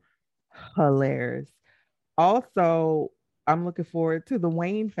show hilarious. Also, I'm looking forward to the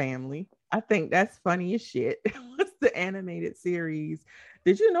Wayne family. I think that's funny as shit. What's the animated series?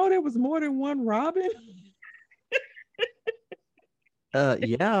 Did you know there was more than one Robin?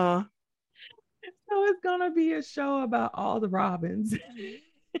 Yeah. So it's gonna be a show about all the Robins.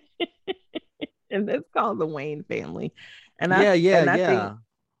 And it's called the Wayne family. And I think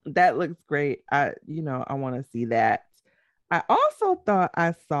that looks great. I want to see that. I also thought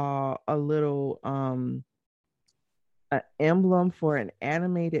I saw a little an emblem for an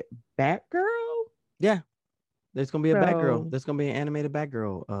animated Batgirl. Yeah. There's gonna be a Batgirl. There's gonna be an animated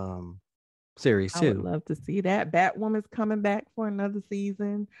Batgirl series too. I would love to see that. Batwoman's coming back for another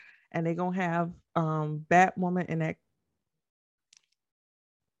season, and they're gonna have Batwoman in that.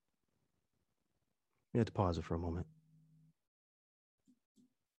 You have to pause it for a moment.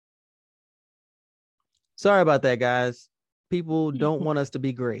 Sorry about that, guys. People don't want us to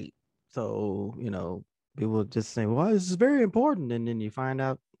be great. So, people just say, well, this is very important. And then you find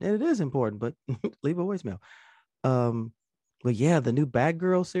out that it is important, but leave a voicemail. But yeah, the new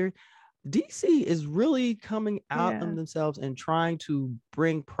Batgirl series. DC is really coming out on themselves and trying to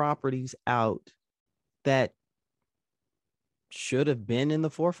bring properties out that should have been in the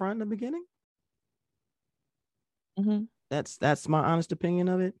forefront in the beginning. Mm-hmm. That's my honest opinion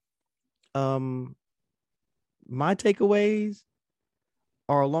of it. My takeaways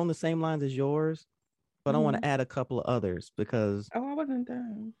are along the same lines as yours, but I want to add a couple of others because. Oh, I wasn't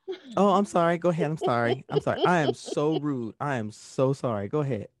done. Oh, I'm sorry. Go ahead. I'm sorry. I am so rude. I am so sorry. Go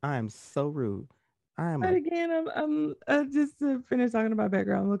ahead. I am so rude. But again, I'm just to finish talking about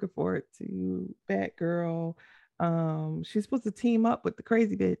Batgirl. I'm looking forward to Batgirl. She's supposed to team up with the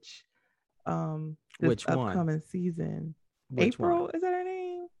crazy bitch. This Which upcoming season. Which April, one? is that her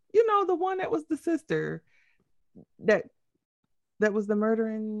name? You know, the one that was the sister that was the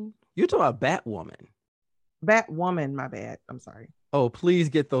murdering. You're talking about Batwoman, my bad. I'm sorry. Oh, please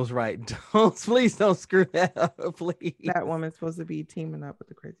get those right. Please don't screw that up, please. Batwoman's supposed to be teaming up with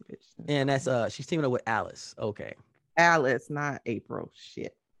the crazy bitch. And that's she's teaming up with Alice. Okay. Alice, not April.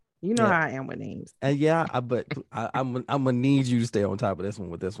 Shit. You know how I am with names. But I'm gonna need you to stay on top of this one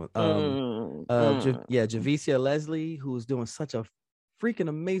with this one. Javicia Leslie, who's doing such a freaking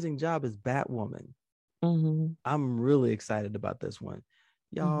amazing job as Batwoman. I'm really excited about this one.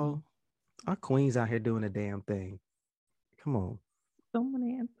 Y'all, our queens out here doing a damn thing. Come on.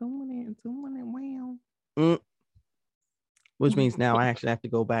 Someone wow. Which means now I actually have to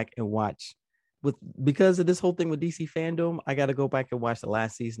go back and watch because of this whole thing with DC Fandome. I got to go back and watch the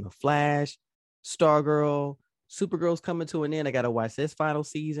last season of Flash, Stargirl, Supergirl's coming to an end. I got to watch this final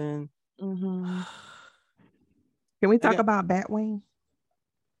season. Can we talk about Batwing?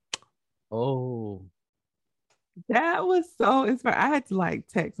 Oh, that was so inspiring. I had to like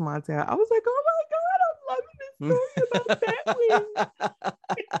text Montel. I was like, oh my God, I'm loving this story about Batwing.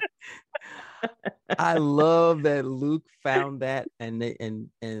 I love that Luke found that and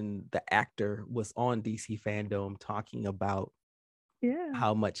the actor was on DC Fandome talking about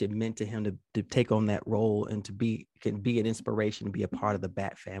how much it meant to him to take on that role and can be an inspiration to be a part of the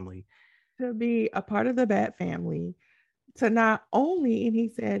Bat family. To be a part of the Bat family. To not only, and he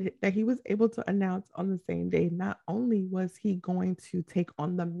said that he was able to announce on the same day, not only was he going to take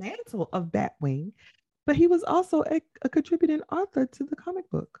on the mantle of Batwing, but he was also a contributing author to the comic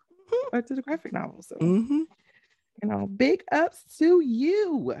book or to the graphic novel. So, you know, big ups to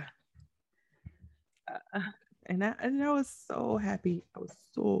you. And I was so happy. I was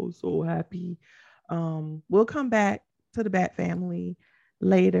so happy. We'll come back to the Bat family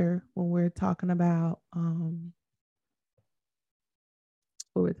later when we're talking about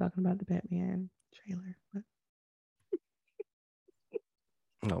the Batman trailer.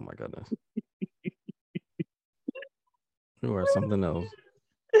 Oh my goodness. You are something else.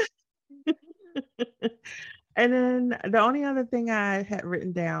 And then the only other thing I had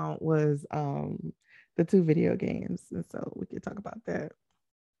written down was the 2 video games. And so we could talk about that.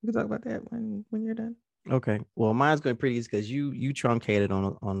 We can talk about that when you're done. Okay. Well, mine's going pretty easy because you truncated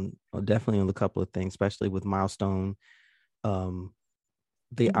on definitely on a couple of things, especially with Milestone.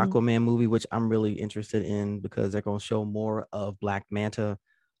 The Aquaman movie, which I'm really interested in because they're going to show more of Black Manta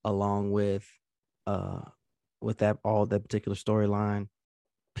along with that particular storyline.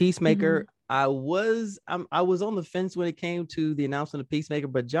 Peacemaker, I was on the fence when it came to the announcement of Peacemaker,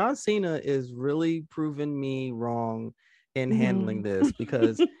 but John Cena is really proving me wrong in handling this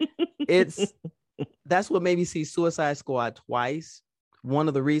because that's what made me see Suicide Squad twice. One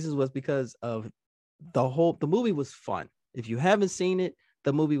of the reasons was because of the movie was fun. If you haven't seen it,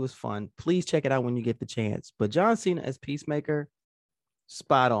 the movie was fun. Please check it out when you get the chance. But John Cena as Peacemaker,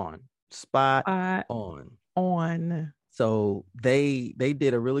 spot on. So they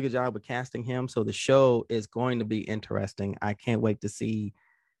did a really good job with casting him. So the show is going to be interesting. I can't wait to see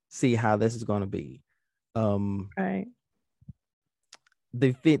how this is going to be. Right.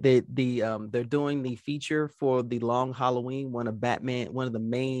 They're doing the feature for the Long Halloween, one of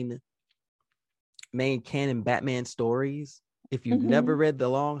the main canon Batman stories. If you've never read The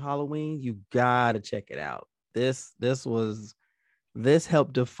Long Halloween, you gotta check it out. This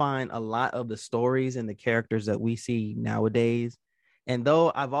helped define a lot of the stories and the characters that we see nowadays. And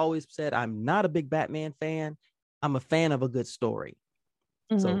though I've always said I'm not a big Batman fan, I'm a fan of a good story.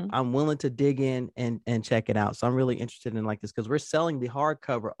 So I'm willing to dig in and check it out. So I'm really interested in like this because we're selling the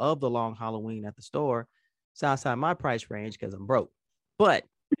hardcover of The Long Halloween at the store. It's outside my price range because I'm broke. But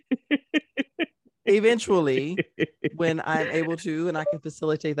eventually, when I'm able to and I can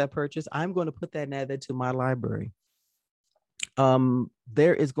facilitate that purchase, I'm going to put that added to my library.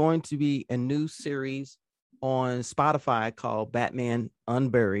 There is going to be a new series on Spotify called Batman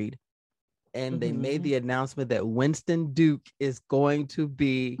Unburied. and they made the announcement that Winston Duke is going to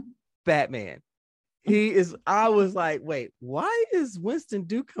be Batman. I was like, wait, why is Winston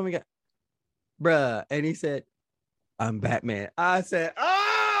Duke coming out? Bruh. And he said, I'm Batman. I said,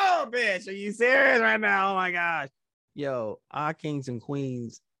 oh, bitch, are you serious right now? Oh my gosh. Yo, our kings and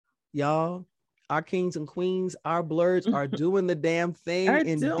queens, y'all, our kings and queens, our blurs are doing the damn thing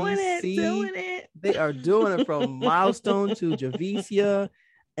in DC. They are doing it from Milestone to Javicia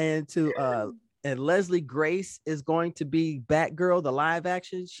and Leslie Grace is going to be Batgirl, the live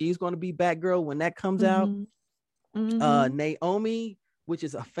action. She's going to be Batgirl when that comes out. Naomi, which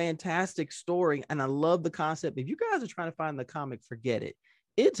is a fantastic story. And I love the concept. If you guys are trying to find the comic, forget it.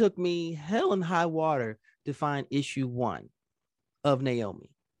 It took me hell and high water to find issue 1 of Naomi.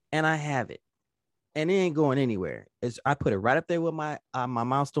 And I have it. And it ain't going anywhere. I put it right up there with my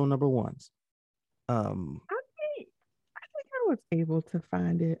milestone number 1s. I think I was able to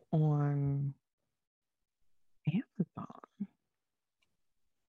find it on Amazon.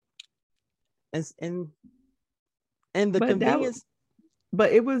 And the convenience.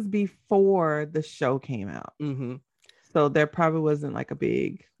 But it was before the show came out. So there probably wasn't like a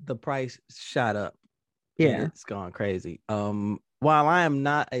big. The price shot up. Yeah, it's gone crazy. While I am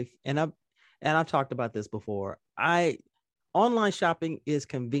not and I've talked about this before. Online shopping is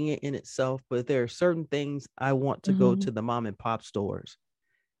convenient in itself, but there are certain things I want to go to the mom and pop stores.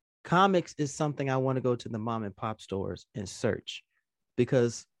 Comics is something I want to go to the mom and pop stores and search,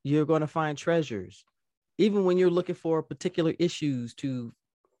 because you're going to find treasures. Even when you're looking for particular issues to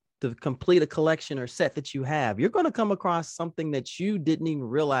complete a collection or set that you have, you're going to come across something that you didn't even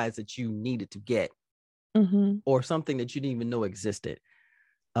realize that you needed to get, or something that you didn't even know existed.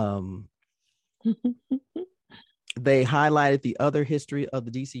 They highlighted the other history of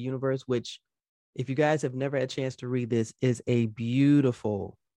the DC universe, which, if you guys have never had a chance to read this, is a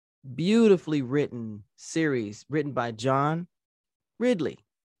beautifully written series written by John Ridley.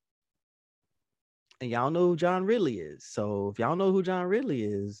 And y'all know who John Ridley is. So if y'all know who John Ridley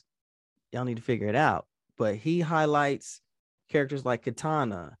is, y'all need to figure it out. But he highlights characters like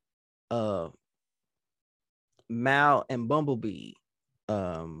Katana, Mal and Bumblebee,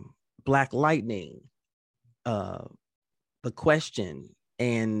 Black Lightning, The Question,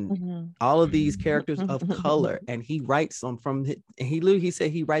 and all of these characters of color. And he writes them he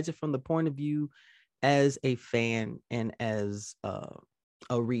said he writes it from the point of view as a fan and as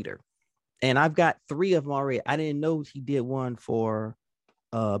a reader. And I've got 3 of them already. I didn't know he did one for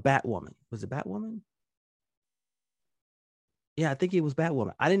Batwoman. Was it Batwoman? Yeah, I think it was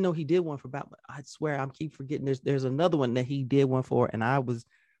Batwoman. I didn't know he did one for Batwoman. I swear, I keep forgetting. There's another one that he did one for, and I was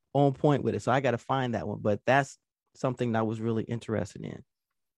on point with it. So I got to find that one. But that's something that I was really interested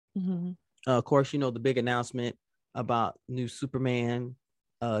in. Of course, you know, the big announcement about new Superman,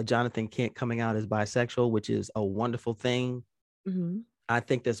 Jonathan Kent coming out as bisexual, which is a wonderful thing. I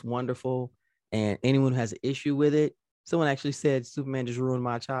think that's wonderful. And anyone who has an issue with it, someone actually said Superman just ruined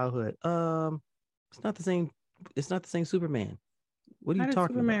my childhood. It's not the same. It's not the same Superman. What are you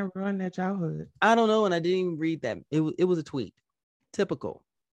talking about? Superman ruin their childhood? I don't know, and I didn't even read that. It was a tweet. Typical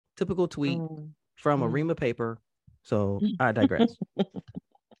tweet from a ream of paper. So I digress.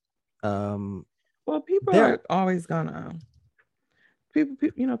 Well, people are always gonna. People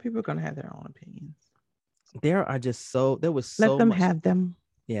are gonna have their own opinions. There was so let them much. Have them.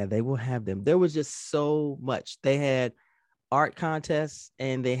 Yeah, they will have them. There was just so much. They had art contests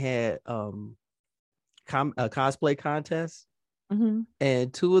and they had cosplay contests.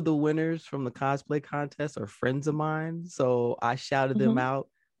 And 2 of the winners from the cosplay contest are friends of mine. So I shouted them out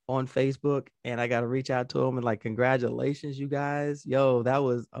on Facebook, and I got to reach out to them and like, congratulations, you guys. Yo, that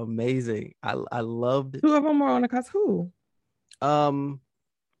was amazing. I loved it. 2 of them were on the cast. Who? A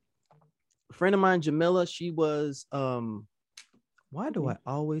friend of mine, Jamila, she was why do I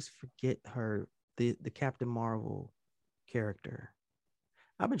always forget her, the Captain Marvel character?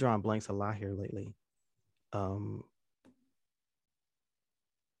 I've been drawing blanks a lot here lately.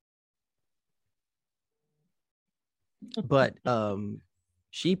 But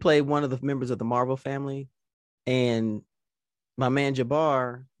she played one of the members of the Marvel family, and my man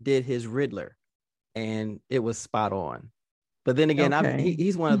Jabbar did his Riddler, and it was spot on. But then again,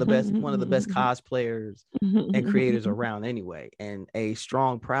 he's one of the best cosplayers and creators around anyway, and a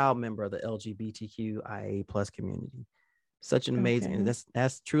strong, proud member of the LGBTQIA plus community. Such an amazing,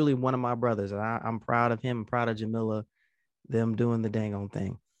 that's truly one of my brothers, and I'm proud of him. I'm proud of Jamila, them doing the dang on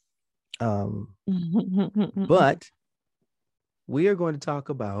thing. But we are going to talk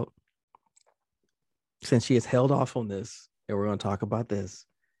about, since she has held off on this, and we're going to talk about this,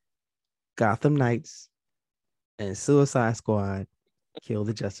 Gotham Knights and Suicide Squad Kill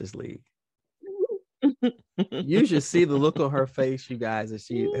the Justice League. You should see the look on her face, you guys, as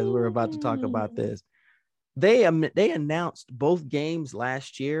we're about to talk about this. They announced both games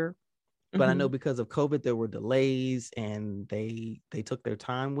last year, but I know because of COVID there were delays and they took their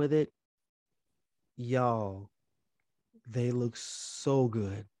time with it. Y'all, they look so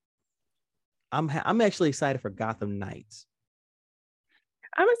good. I'm actually excited for Gotham Knights.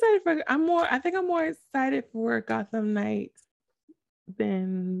 I think I'm more excited for Gotham Knights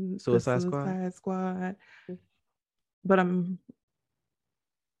than Suicide Squad. But I'm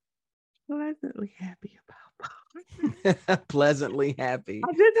pleasantly happy about pleasantly happy.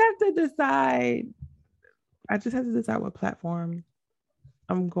 I just have to decide what platform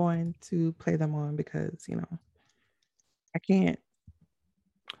I'm going to play them on, because I can't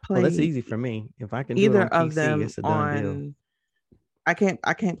play. Well, that's easy for me. If I can do either it on of PC, them it's a done deal. I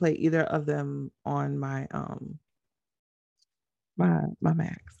can't play either of them on my my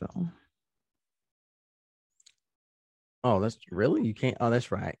Mac. So. Oh, that's really, you can't. Oh,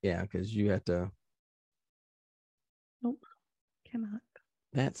 that's right. Yeah, because you have to. Nope, cannot.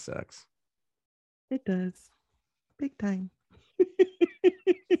 That sucks. It does, big time.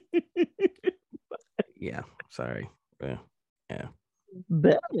 Yeah, sorry. Yeah.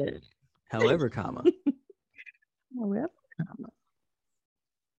 But However,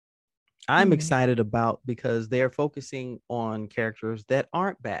 I'm excited about, because they're focusing on characters that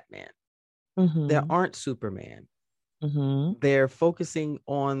aren't Batman, that aren't Superman. They're focusing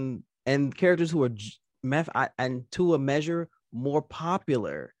on characters who are and to a measure more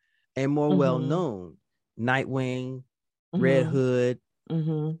popular and more well known. Nightwing, Red Hood,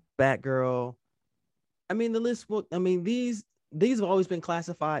 Batgirl. I mean, the list. I mean, these have always been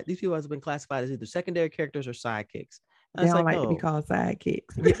classified. These people have been classified as either secondary characters or sidekicks. They don't like to be called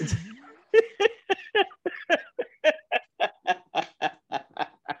sidekicks.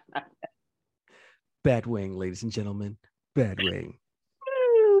 Batwing, ladies and gentlemen, Batwing.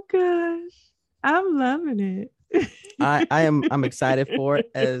 Oh gosh, I'm loving it. I'm excited for it,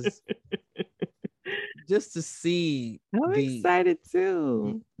 as just to see. I'm excited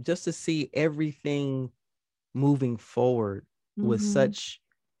too. Just to see everything moving forward with such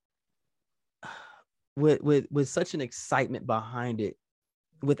with such an excitement behind it.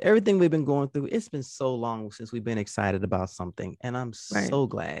 With everything we've been going through, it's been so long since we've been excited about something, and I'm so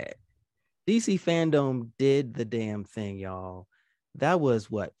glad. DC Fandome did the damn thing, y'all. That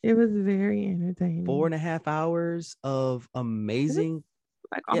was what? It was very entertaining. 4.5 hours of amazing.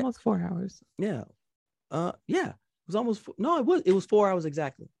 Like almost 4 hours. Yeah. Yeah. It was almost, no, it was 4 hours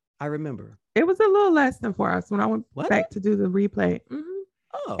exactly. I remember. It was a little less than 4 hours when I went back to do the replay.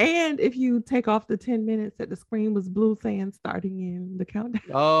 Oh. And if you take off the 10 minutes that the screen was blue saying starting in the countdown.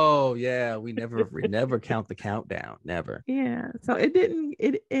 Oh yeah, we never count the countdown. Never. Yeah. So they didn't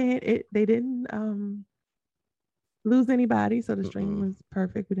lose anybody. So the stream was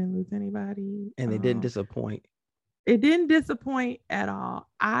perfect. We didn't lose anybody. And they didn't disappoint. It didn't disappoint at all.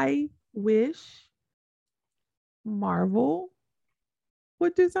 I wish Marvel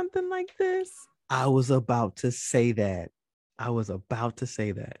would do something like this. I was about to say that.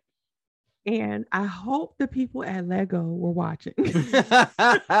 And I hope the people at Lego were watching.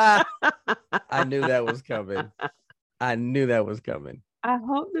 I knew that was coming. I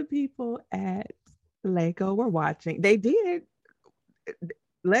hope the people at Lego were watching. They did.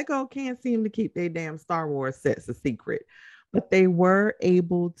 Lego can't seem to keep their damn Star Wars sets a secret, but they were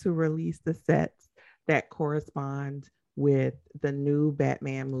able to release the sets that correspond with the new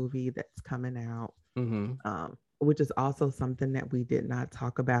Batman movie that's coming out. Which is also something that we did not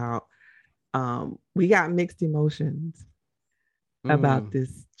talk about. We got mixed emotions about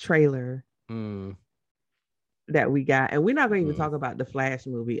this trailer that we got. And we're not going to even talk about the Flash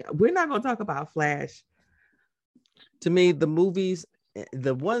movie. We're not going to talk about Flash. To me, the movies,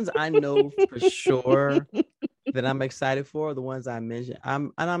 the ones I know for sure that I'm excited for, the ones I mentioned,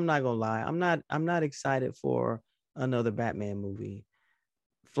 I'm not going to lie. I'm not excited for another Batman movie.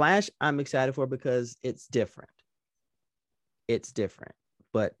 Flash, I'm excited for because it's different.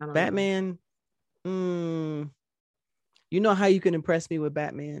 But Batman, you know how you can impress me with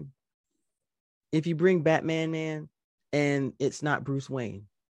Batman? If you bring Batman, man, and it's not Bruce Wayne.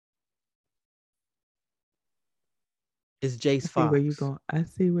 It's Jace Fox. I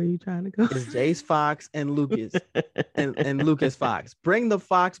see where you're trying to go. It's Jace Fox and Lucas and Lucas Fox. Bring the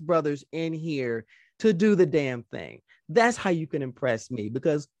Fox brothers in here to do the damn thing. That's how you can impress me,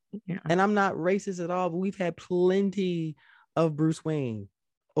 because, and I'm not racist at all, but we've had plenty of Bruce Wayne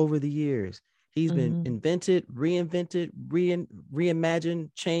over the years. He's been invented, reinvented,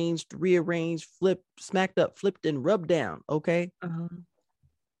 reimagined, changed, rearranged, flipped, smacked up, flipped, and rubbed down. Okay.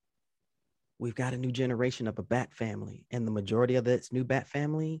 we've got a new generation of a Bat family, and the majority of this new Bat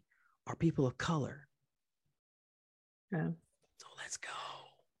family are people of color. Yeah. So let's go.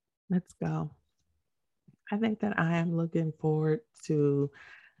 Let's go. I think that I am looking forward to,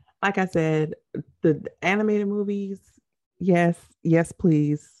 like I said, the animated movies. Yes, yes,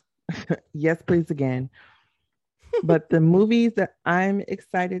 please. Yes, please again. But the movies that I'm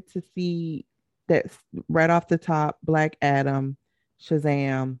excited to see, that's right off the top: Black Adam,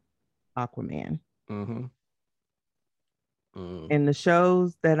 Shazam, Aquaman. Mm-hmm. And the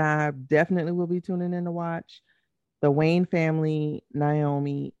shows that I definitely will be tuning in to watch: The Wayne Family,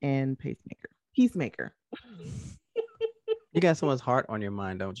 Naomi, and Peacemaker. You got someone's heart on your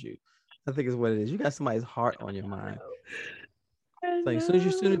mind, don't you? I think is what it is. You got somebody's heart on your mind. Like as soon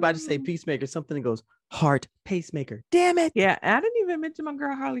as you're about to say Peacemaker, something goes heart pacemaker. Damn it! Yeah, I didn't even mention my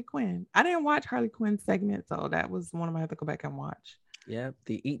girl Harley Quinn. I didn't watch Harley Quinn's segment, so that was one of my have to go back and watch. Yeah,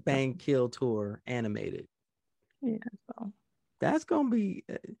 the Eat Bang Kill tour animated. Yeah, so that's gonna be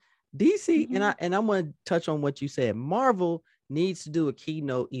DC. Mm-hmm. And I'm gonna touch on what you said. Marvel needs to do a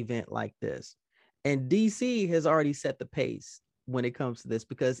keynote event like this, and DC has already set the pace when it comes to this,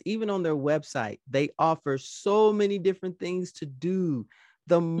 because even on their website they offer so many different things to do.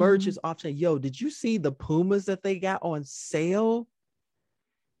 The merch is option. Yo, did you see the Pumas that they got on sale?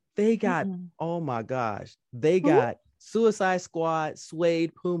 They got oh my gosh, they got Suicide Squad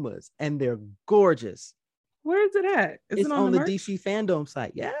suede Pumas, and they're gorgeous. Where is it at? Is it on the DC Fandome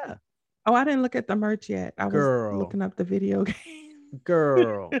site. Yeah. Oh, I didn't look at the merch yet. I was looking up the video game.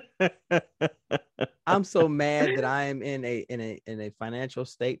 Girl. I'm so mad that I am in a financial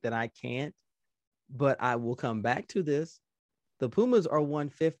state that I can't, but I will come back to this. The Pumas are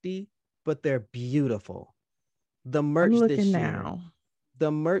 $150, but they're beautiful. The merch this year.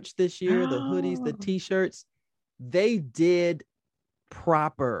 The merch this year, the hoodies, the t-shirts, they did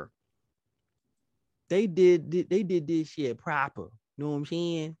proper. They did this shit proper. You know what I'm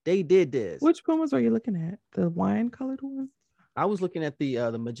saying? They did this. Which Pumas are you looking at? The wine colored ones? I was looking at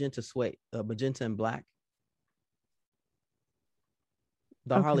the magenta suede, magenta and black.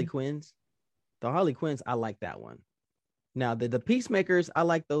 The Harley Quinns. The Harley Quinns, I like that one. Now the Peacemakers, I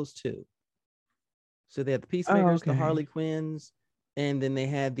like those too. So they had the Peacemakers, the Harley Quinns, and then they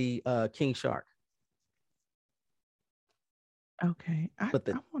had the King Shark. Okay. I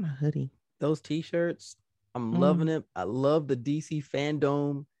want a hoodie. Those t-shirts, I'm loving it. I love the DC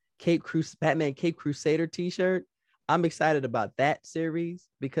Fandome Batman Cape Crusader t-shirt. I'm excited about that series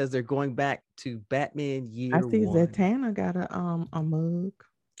because they're going back to Batman year one. I see Zatanna got a mug.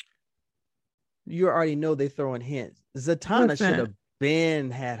 You already know they throwing hints. Zatanna should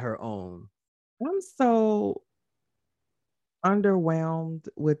have had her own. I'm so underwhelmed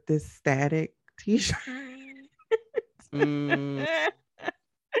with this static t-shirt.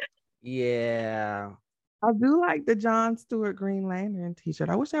 Yeah. I do like the John Stewart Green Lantern t-shirt.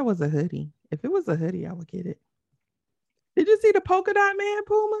 I wish that was a hoodie. If it was a hoodie, I would get it. Did you see the Polka Dot Man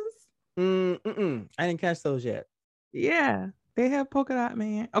Pumas? I didn't catch those yet. Yeah, they have Polka Dot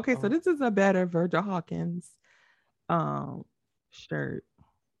Man. Okay, so this is a better Virgil Hawkins shirt.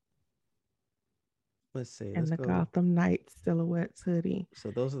 Let's see. And the Gotham Knights silhouettes hoodie.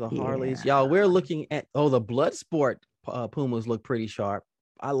 So those are the Harleys. Y'all, we're looking at the Bloodsport Pumas look pretty sharp.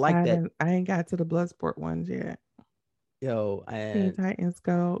 I like that. I ain't got to the Bloodsport ones yet. Yo, Teen Titans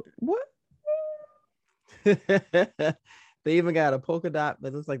Go. What? They even got a polka dot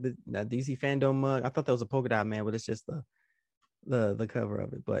that looks like the DC Fandom mug. I thought that was a polka dot man, but it's just the cover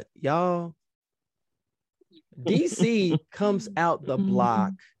of it. But y'all, DC comes out the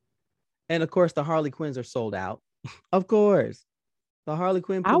block, and of course the Harley Quinns are sold out. Of course, the Harley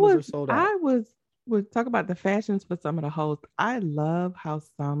Quinn Pumas are sold out. We'll talk about the fashions for some of the hosts. I love how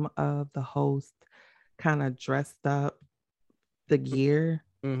some of the hosts kind of dressed up the gear.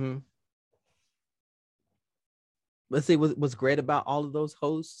 Mm-hmm. Let's see, what's great about all of those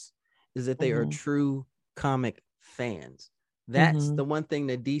hosts is that they are true comic fans. That's the one thing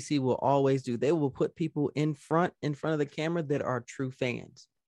that DC will always do. They will put people in front of the camera that are true fans.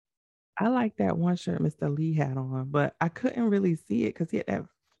 I like that one shirt Mr. Lee had on, but I couldn't really see it because he had that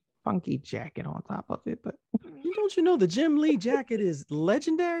funky jacket on top of it. But don't you know the Jim Lee jacket is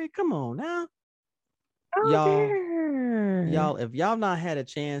legendary? Come on now. Y'all, if y'all not had a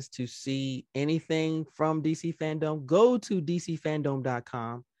chance to see anything from DC Fandom, go to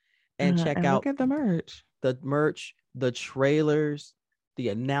dcfandom.com and check out look at the merch, the trailers, the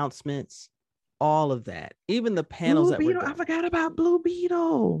announcements, all of that. Even the panels Blue Beetle. I forgot about Blue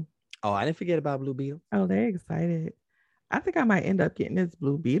Beetle. Oh, I didn't forget about Blue Beetle. Oh, they're excited. I think I might end up getting this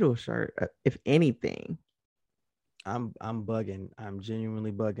Blue Beetle shirt, if anything. I'm bugging. I'm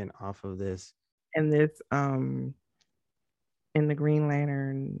genuinely bugging off of this. And this in the Green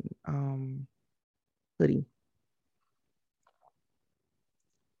Lantern hoodie.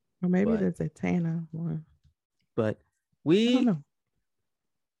 Or maybe But the Zatanna one. but I don't we know.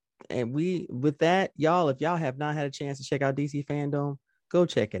 and we with that, y'all, if y'all have not had a chance to check out DC Fandom, go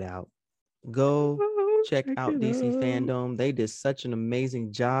check it out. Go Oh, check check out it DC out. Fandom. They did such an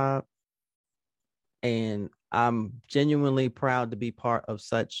amazing job. And I'm genuinely proud to be part of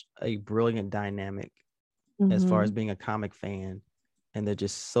such a brilliant dynamic as far as Mm-hmm. being a comic fan. And there's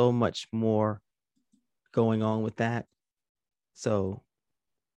just so much more going on with that. So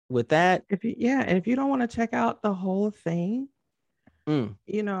with that, If you don't want to check out the whole thing, mm,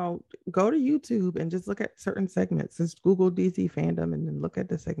 go to YouTube and just look at certain segments. Just Google DC fandom and then look at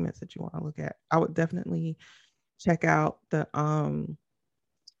the segments that you want to look at. I would definitely check out the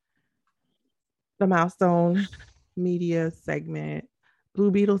Milestone Media segment. Blue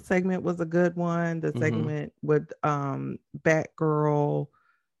Beetle segment was a good one. The mm-hmm, segment with Batgirl,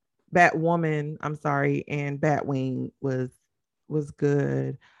 Batwoman, I'm sorry, and Batwing was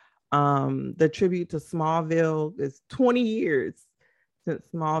good. The tribute to Smallville is 20 years since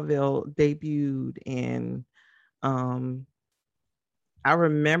Smallville debuted, and um I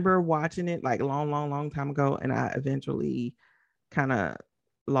remember watching it like long time ago, and I eventually kind of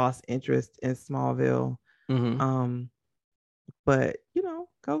lost interest in Smallville. mm-hmm. Um, but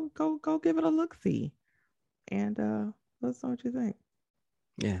go give it a look see, and let us know what you think.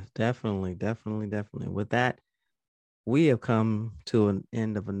 Yeah, definitely. With that, we have come to an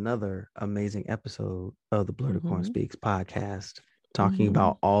end of another amazing episode of the Blurticorn Mm-hmm. Speaks podcast, talking Mm-hmm.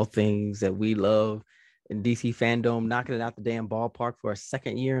 about all things that we love in DC fandom, knocking it out the damn ballpark for a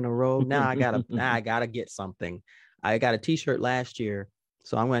second year in a row. Now I gotta get something. I got a t-shirt last year,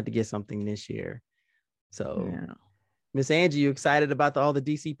 so I'm gonna have to get something this year. So Yeah, Miss Angie, you excited about all the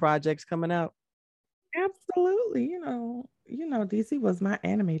DC projects coming out? absolutely. DC was my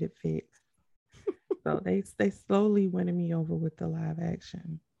animated fix, so they slowly winning me over with the live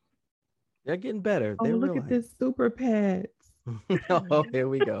action. They're getting better. Oh, They look at realize. this super pets. Oh, here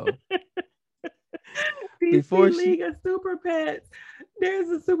we go. DC Before she League of Super Pets. There's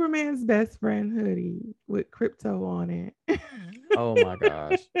a Superman's best friend hoodie with crypto on it. Oh my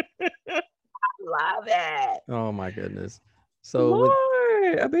gosh. Love it. Oh my goodness. So with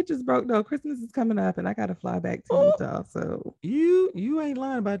Lord, a bitch is broke though. Christmas is coming up and I gotta fly back to oh, Utah. So, you ain't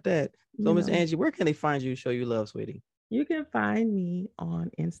lying about that. So you Miss know, Angie, where can they find you? Show you love, sweetie. you can find me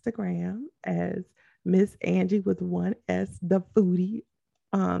on Instagram as Miss Angie with one S, the foodie.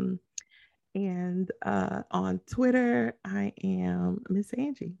 Um, and on Twitter, I am Miss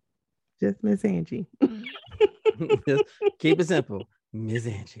Angie. Just Miss Angie. Just keep it simple. Miss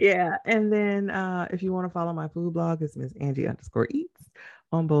Angie. Yeah. And then if you want to follow my food blog, it's Miss Angie _ eats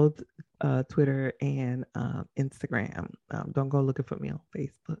on both Twitter and Instagram. Don't go looking for me on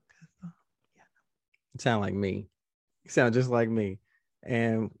Facebook. Yeah. You sound like me. You sound just like me.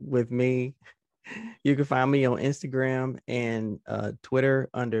 And with me, you can find me on Instagram and Twitter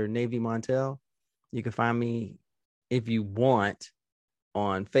under Navy Montel. You can find me if you want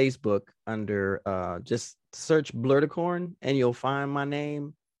on Facebook under just search Blurticorn and you'll find my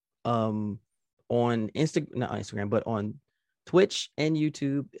name on Instagram, not Instagram, but on Twitch and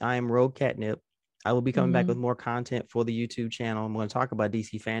YouTube. I am Rogue Catnip. I will be coming back with more content for the YouTube channel. I'm going to talk about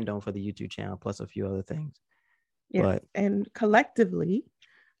DC Fandom for the YouTube channel, plus a few other things. Yes. But and collectively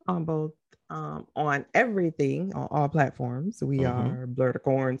on both on everything on all platforms, we are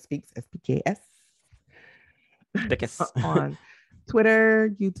Blurticorn Speaks SPKS on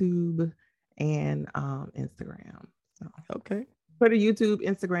Twitter, YouTube, and Instagram. So okay. Twitter, YouTube,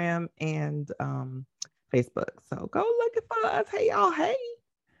 Instagram, and Facebook. So go looking for us. Hey, y'all. Hey.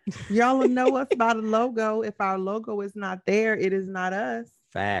 Y'all will know us by the logo. If our logo is not there, it is not us.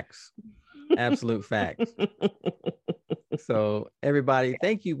 Facts. Absolute facts. So everybody,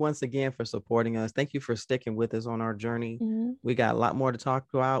 thank you once again for supporting us. Thank you for sticking with us on our journey. Mm-hmm. We got a lot more to talk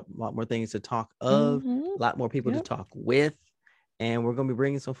about, a lot more things to talk of, a lot more people to talk with. And we're going to be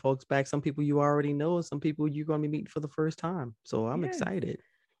bringing some folks back. Some people you already know, some people you're going to be meeting for the first time. So I'm excited.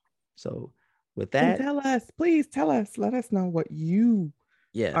 So with that, and tell us, please tell us, let us know what you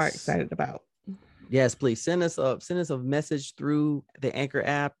are excited about. Yes, please send us a message through the Anchor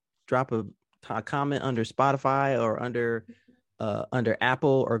app. Drop a comment under Spotify or under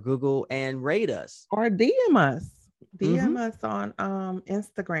Apple or Google and rate us or DM us. DM us on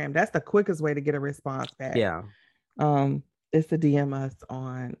Instagram. That's the quickest way to get a response back. Yeah. It's to DM us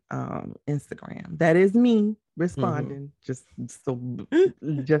on Instagram. That is me responding. Just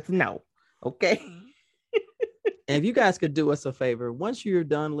know. Okay. And if you guys could do us a favor, once you're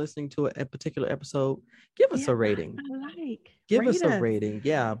done listening to a particular episode, give us a rating. Give us a rating.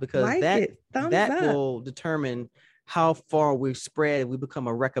 Yeah, because that will determine how far we've spread. We become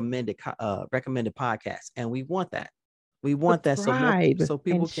a recommended podcast, and we want that. We want subscribe that so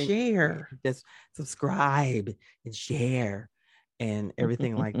people can share. Just subscribe and share and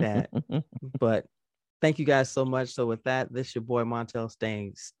everything like that. But thank you guys so much. So with that, this is your boy Montel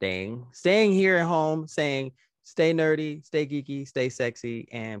staying here at home, saying stay nerdy, stay geeky, stay sexy,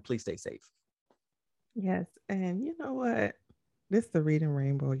 and please stay safe. Yes. And you know what? This is the Reading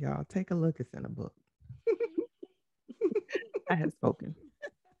Rainbow, y'all. Take a look. It's in a book. I have spoken.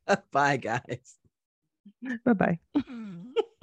 Bye, guys. Bye-bye.